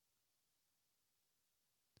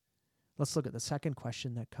 Let's look at the second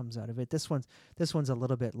question that comes out of it. This one's a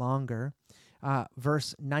little bit longer.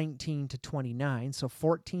 Verse 19 to 29. So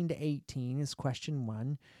 14 to 18 is question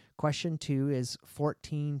 1. Question 2 is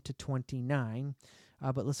 14 to 29.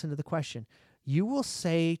 But listen to the question. You will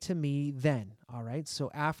say to me then, all right?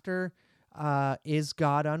 So after is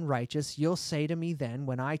God unrighteous, you'll say to me then,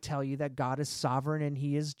 when I tell you that God is sovereign and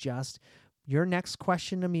he is just, your next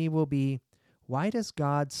question to me will be, why does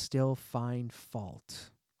God still find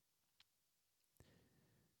fault?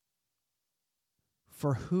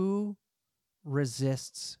 For who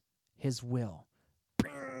resists his will?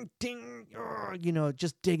 Ding,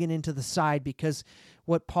 just digging into the side, because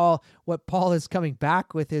what Paul is coming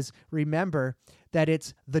back with is, remember that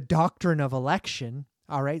it's the doctrine of election.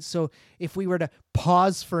 All right. So if we were to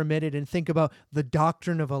pause for a minute and think about the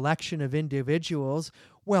doctrine of election of individuals,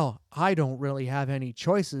 well, I don't really have any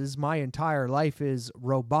choices. My entire life is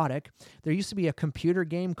robotic. There used to be a computer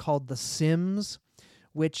game called The Sims,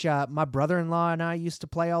 which my brother-in-law and I used to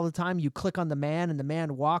play all the time. You click on the man, and the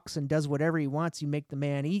man walks and does whatever he wants. You make the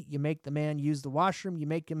man eat. You make the man use the washroom. You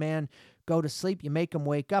make the man go to sleep. You make him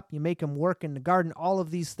wake up. You make him work in the garden. All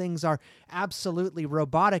of these things are absolutely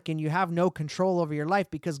robotic, and you have no control over your life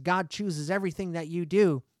because God chooses everything that you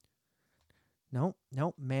do. No,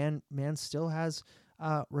 man still has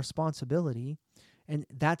responsibility, and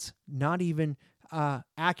that's not even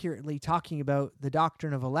accurately talking about the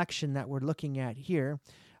doctrine of election that we're looking at here.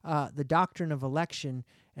 The doctrine of election,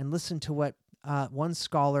 and listen to what one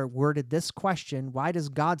scholar worded this question: why does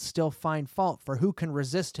God still find fault? For who can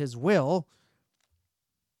resist his will?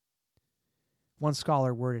 One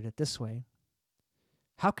scholar worded it this way: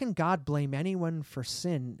 how can God blame anyone for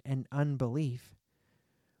sin and unbelief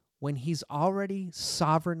when he's already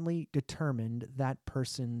sovereignly determined that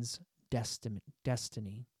person's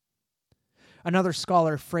destiny? Another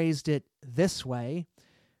scholar phrased it this way: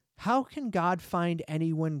 how can God find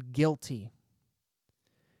anyone guilty?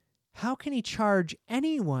 How can he charge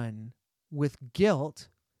anyone with guilt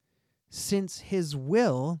since his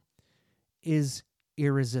will is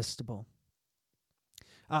irresistible?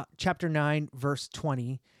 Chapter 9, verse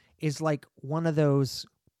 20 is like one of those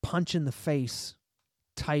punch-in-the-face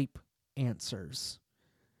type answers.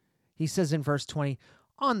 He says in verse 20,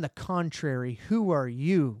 on the contrary, who are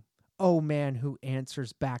you, O man who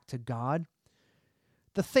answers back to God?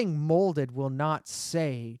 The thing molded will not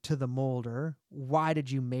say to the molder, why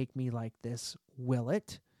did you make me like this? Will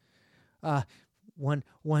it? One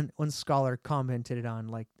scholar commented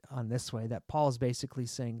on this way, that Paul's basically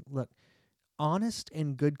saying, look, honest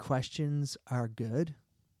and good questions are good,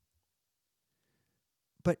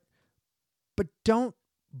 but don't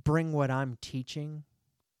bring what I'm teaching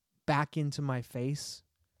back into my face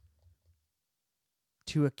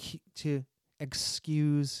to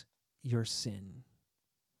excuse your sin.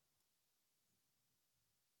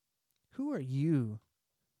 Who are you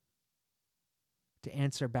to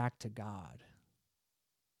answer back to God?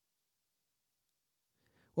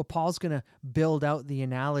 Well, Paul's going to build out the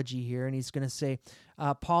analogy here, and he's going to say,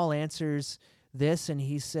 Paul answers this, and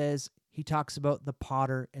he talks about the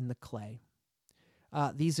potter and the clay.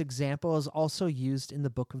 These examples also used in the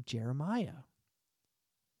book of Jeremiah.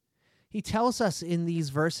 He tells us in these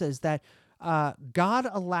verses that God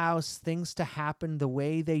allows things to happen the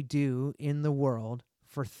way they do in the world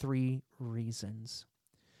for 3 reasons.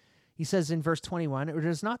 He says in verse 21, "Or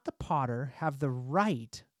does not the potter have the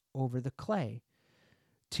right over the clay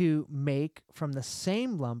to make from the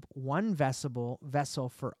same lump one vessel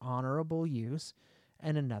for honorable use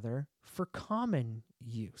and another for common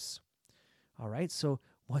use?" All right, so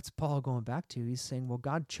what's Paul going back to? He's saying, well,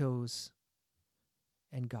 God chose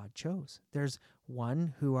and God chose. There's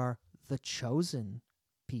one who are the chosen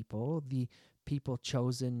people, the people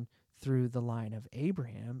chosen through the line of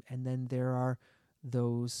Abraham, and then there are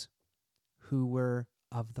those who were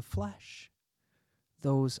of the flesh,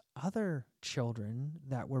 those other children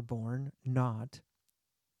that were born not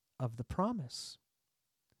of the promise.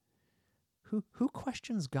 Who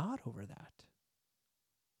questions God over that?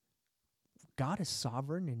 God is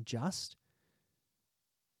sovereign and just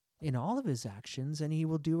in all of his actions, and he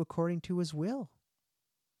will do according to his will.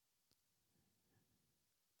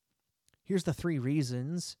 Here's the 3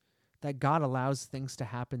 reasons that God allows things to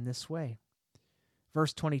happen this way.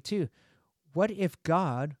 Verse 22, "What if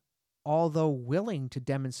God, although willing to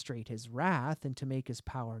demonstrate his wrath and to make his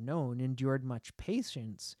power known, endured much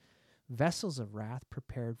patience, vessels of wrath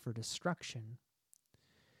prepared for destruction?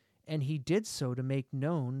 And he did so to make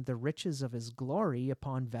known the riches of his glory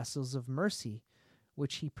upon vessels of mercy,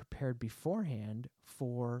 which he prepared beforehand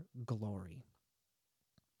for glory."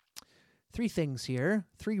 3 things here,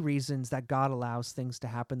 3 reasons that God allows things to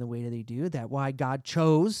happen the way that they do, that why God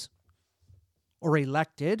chose or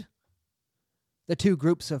elected the 2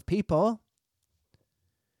 groups of people.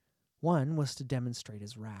 One was to demonstrate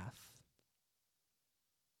his wrath.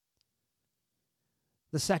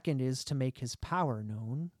 The second is to make his power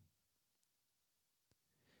known.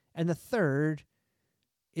 And the third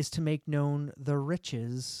is to make known the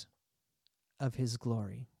riches of his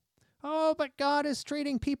glory. Oh, but God is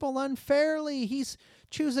treating people unfairly. He's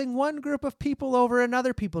choosing one group of people over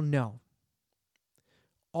another people. No.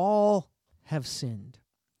 All have sinned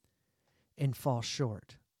and fall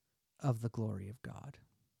short of the glory of God.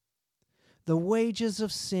 The wages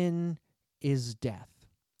of sin is death,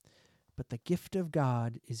 but the gift of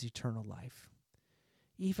God is eternal life.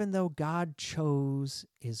 Even though God chose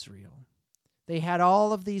Israel, they had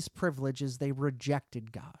all of these privileges, they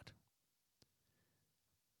rejected God.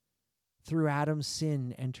 Through Adam's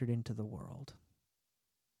sin entered into the world.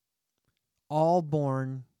 All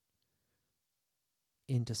born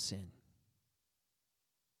into sin.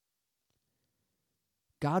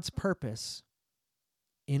 God's purpose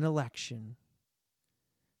in election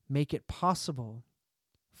make it possible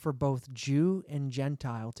for both Jew and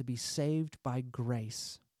Gentile to be saved by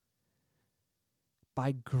grace.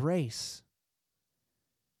 By grace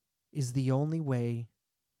is the only way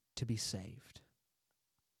to be saved.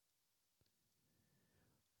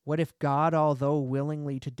 What if God, although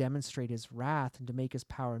willingly to demonstrate his wrath and to make his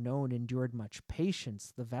power known, endured much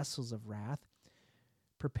patience, the vessels of wrath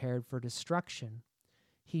prepared for destruction?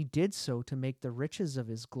 He did so to make the riches of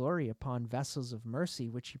his glory upon vessels of mercy,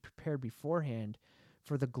 which he prepared beforehand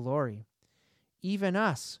for the glory. Even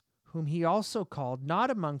us, whom he also called, not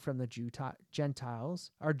among from the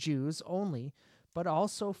Gentiles, or Jews only, but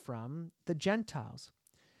also from the Gentiles.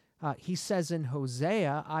 He says in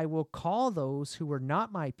Hosea, "I will call those who were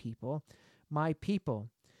not my people,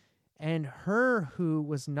 and her who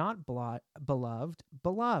was not beloved,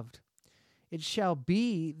 beloved. It shall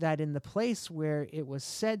be that in the place where it was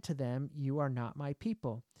said to them, 'You are not my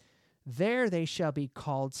people,' there they shall be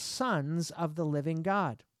called sons of the living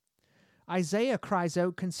God." Isaiah cries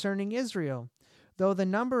out concerning Israel, "Though the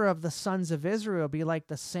number of the sons of Israel be like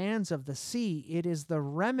the sands of the sea, it is the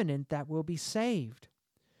remnant that will be saved.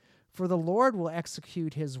 For the Lord will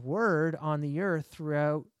execute his word on the earth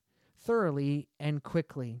thoroughly and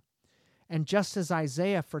quickly." And just as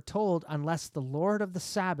Isaiah foretold, unless the Lord of the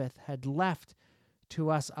Sabbath had left to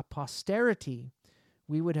us a posterity,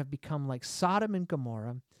 we would have become like Sodom and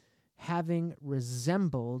Gomorrah, having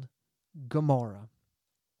resembled Gomorrah.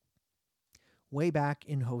 Way back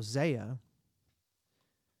in Hosea,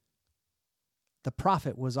 the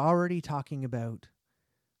prophet was already talking about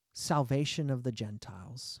salvation of the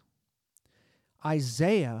Gentiles.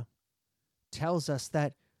 Isaiah tells us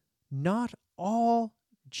that not all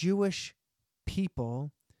Jewish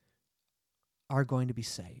people are going to be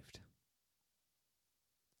saved.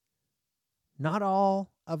 Not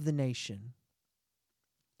all of the nation.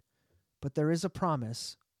 But there is a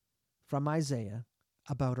promise from Isaiah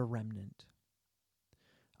about a remnant.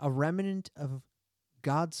 A remnant of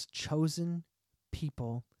God's chosen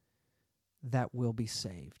people that will be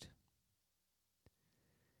saved.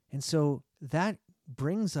 And so that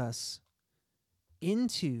brings us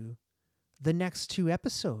into the next 2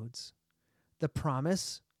 episodes. The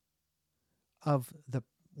promise of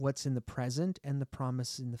what's in the present and the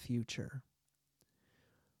promise in the future.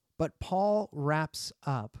 But Paul wraps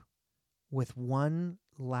up with one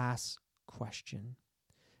last question,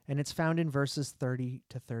 and it's found in verses 30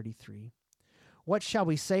 to 33. What shall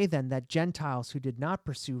we say then, that Gentiles who did not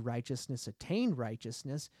pursue righteousness attained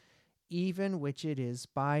righteousness, even which it is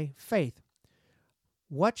by faith?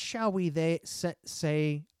 What shall we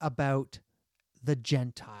say about the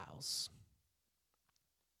Gentiles?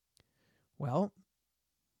 Well,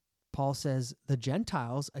 Paul says the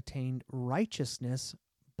Gentiles attained righteousness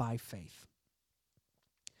by faith.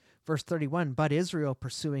 Verse 31, but Israel,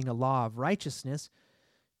 pursuing a law of righteousness,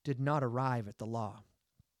 did not arrive at the law.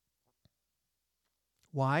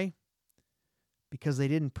 Why? Because they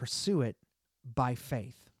didn't pursue it by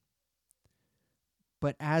faith,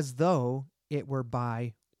 but as though it were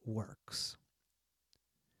by works.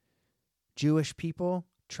 Jewish people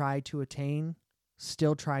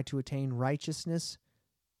still try to attain righteousness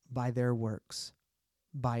by their works,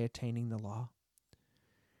 by attaining the law.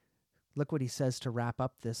 Look what he says to wrap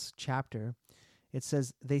up this chapter. It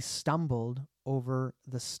says, they stumbled over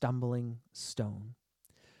the stumbling stone.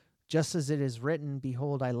 Just as it is written,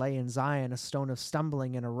 behold, I lay in Zion a stone of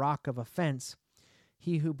stumbling and a rock of offense.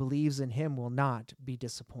 He who believes in him will not be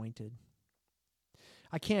disappointed.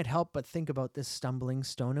 I can't help but think about this stumbling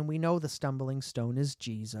stone, and we know the stumbling stone is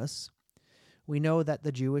Jesus. We know that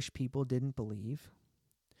the Jewish people didn't believe.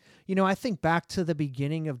 You know, I think back to the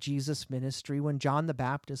beginning of Jesus' ministry when John the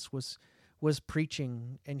Baptist was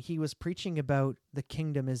preaching, and he was preaching about the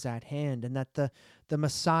kingdom is at hand and that the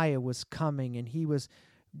Messiah was coming, and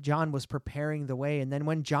John was preparing the way. And then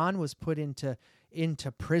when John was put into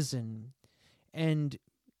prison, and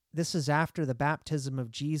this is after the baptism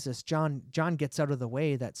of Jesus, John gets out of the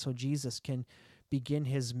way so Jesus can begin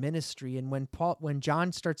his ministry. And when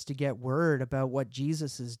John starts to get word about what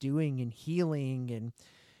Jesus is doing and healing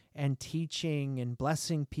and teaching and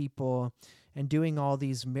blessing people and doing all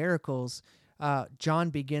these miracles, John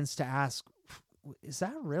begins to ask, is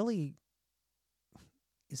that really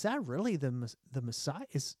the Messiah?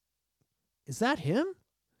 Is that him?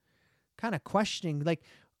 Kind of questioning, like,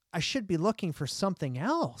 I should be looking for something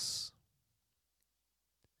else.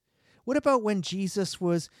 What about when Jesus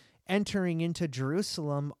was entering into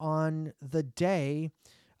Jerusalem on the day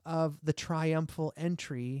of the triumphal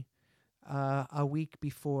entry, a week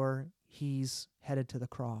before he's headed to the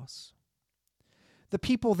cross? The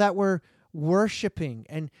people that were worshiping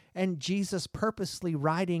and Jesus purposely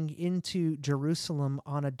riding into Jerusalem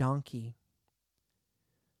on a donkey.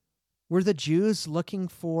 Were the Jews looking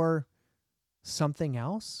for something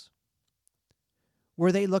else?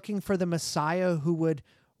 Were they looking for the Messiah who would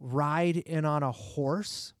ride in on a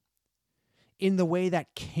horse in the way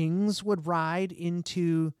that kings would ride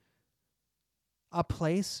into a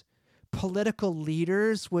place? Political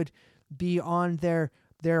leaders would be on their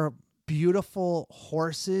beautiful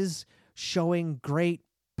horses, showing great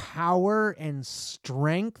power and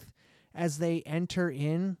strength as they enter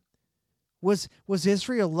in. Was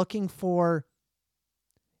Israel looking for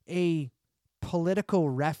a political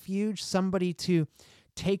refuge, somebody to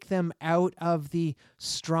take them out of the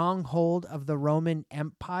stronghold of the Roman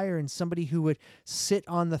Empire, and somebody who would sit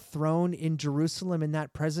on the throne in Jerusalem in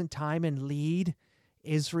that present time and lead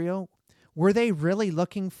Israel? Were they really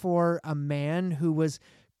looking for a man who was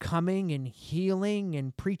coming and healing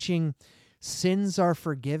and preaching sins are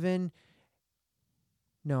forgiven?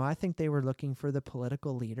 No, I think they were looking for the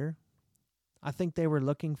political leader. I think they were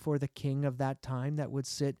looking for the king of that time that would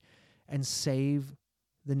sit and save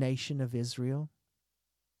the nation of Israel.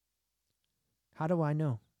 How do I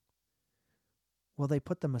know? Well, they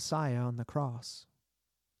put the Messiah on the cross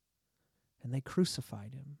and they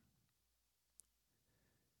crucified him.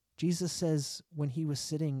 Jesus says when he was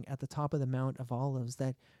sitting at the top of the Mount of Olives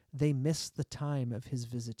that they missed the time of his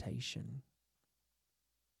visitation.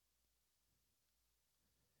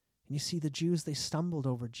 And you see, the Jews, they stumbled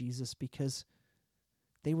over Jesus because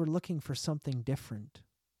they were looking for something different.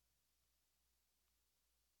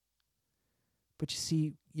 But you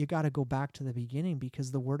see, you got to go back to the beginning,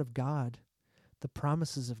 because the Word of God, the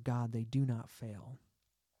promises of God, they do not fail.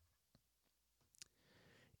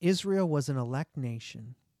 Israel was an elect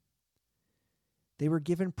nation. They were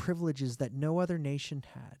given privileges that no other nation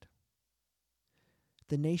had.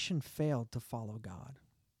 The nation failed to follow God.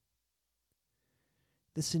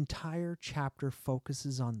 This entire chapter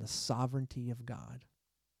focuses on the sovereignty of God.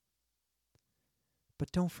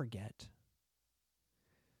 But don't forget,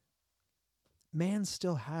 man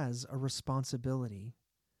still has a responsibility,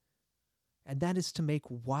 and that is to make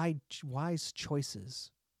wise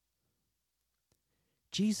choices.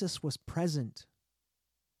 Jesus was present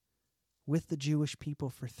with the Jewish people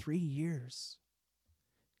for 3 years.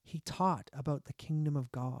 He taught about the kingdom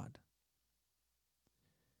of God.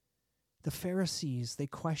 The Pharisees, they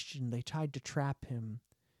questioned, they tried to trap him.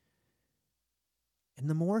 And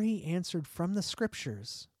the more he answered from the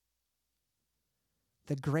scriptures,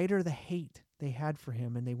 the greater the hate they had for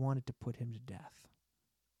him, and they wanted to put him to death.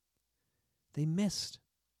 They missed.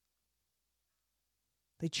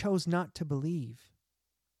 They chose not to believe.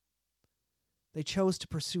 They chose to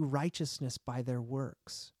pursue righteousness by their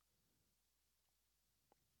works.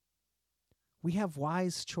 We have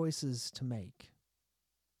wise choices to make.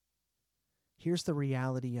 Here's the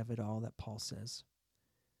reality of it all that Paul says.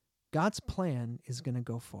 God's plan is going to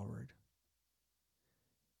go forward.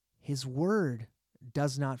 His word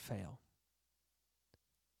does not fail.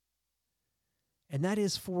 And that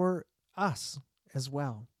is for us as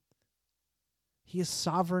well. He is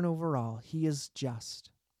sovereign over all. He is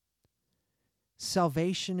just.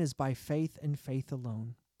 Salvation is by faith and faith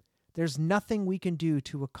alone. There's nothing we can do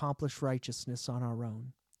to accomplish righteousness on our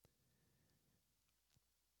own.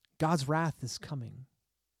 God's wrath is coming.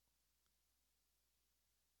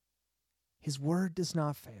 His word does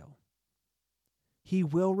not fail. He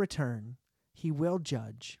will return. He will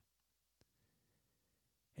judge.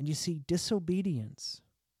 And you see, disobedience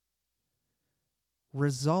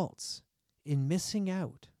results in missing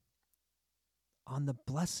out on the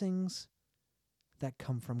blessings that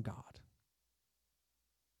come from God.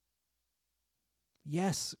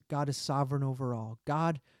 Yes, God is sovereign over all.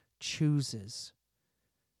 God chooses.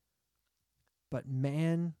 But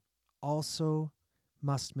man also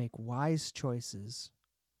must make wise choices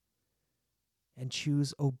and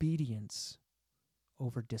choose obedience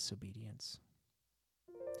over disobedience.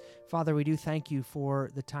 Father, we do thank you for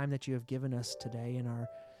the time that you have given us today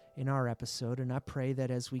in our episode, and I pray that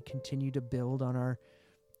as we continue to build on our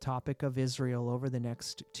topic of Israel over the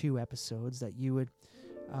next 2 episodes, that you would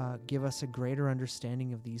give us a greater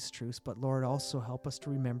understanding of these truths, but Lord, also help us to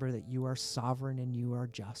remember that you are sovereign and you are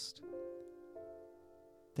just,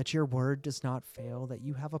 that your word does not fail, that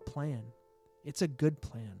you have a plan. It's a good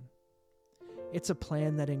plan. It's a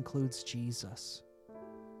plan that includes Jesus.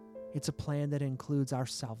 It's a plan that includes our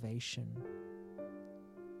salvation.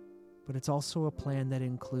 But it's also a plan that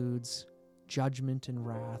includes judgment and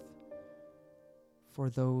wrath for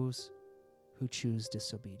those who choose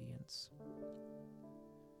disobedience.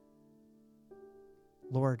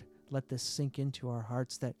 Lord, let this sink into our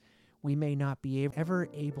hearts that we may not be ever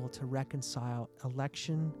able to reconcile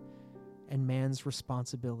election and man's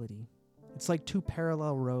responsibility. It's like 2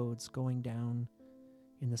 parallel roads going down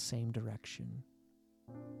in the same direction.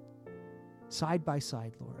 Side by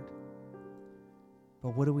side, Lord.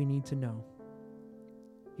 But what do we need to know?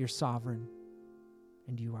 You're sovereign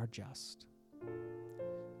and you are just.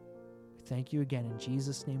 We thank you again. In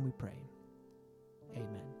Jesus' name we pray.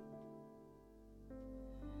 Amen.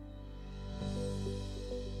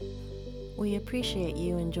 We appreciate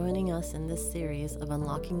you in joining us in this series of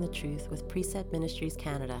Unlocking the Truth with Precept Ministries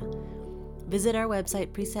Canada. Visit our website,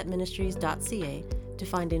 preceptministries.ca, to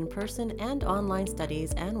find in-person and online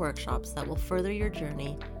studies and workshops that will further your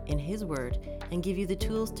journey in His Word and give you the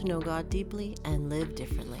tools to know God deeply and live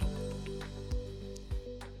differently.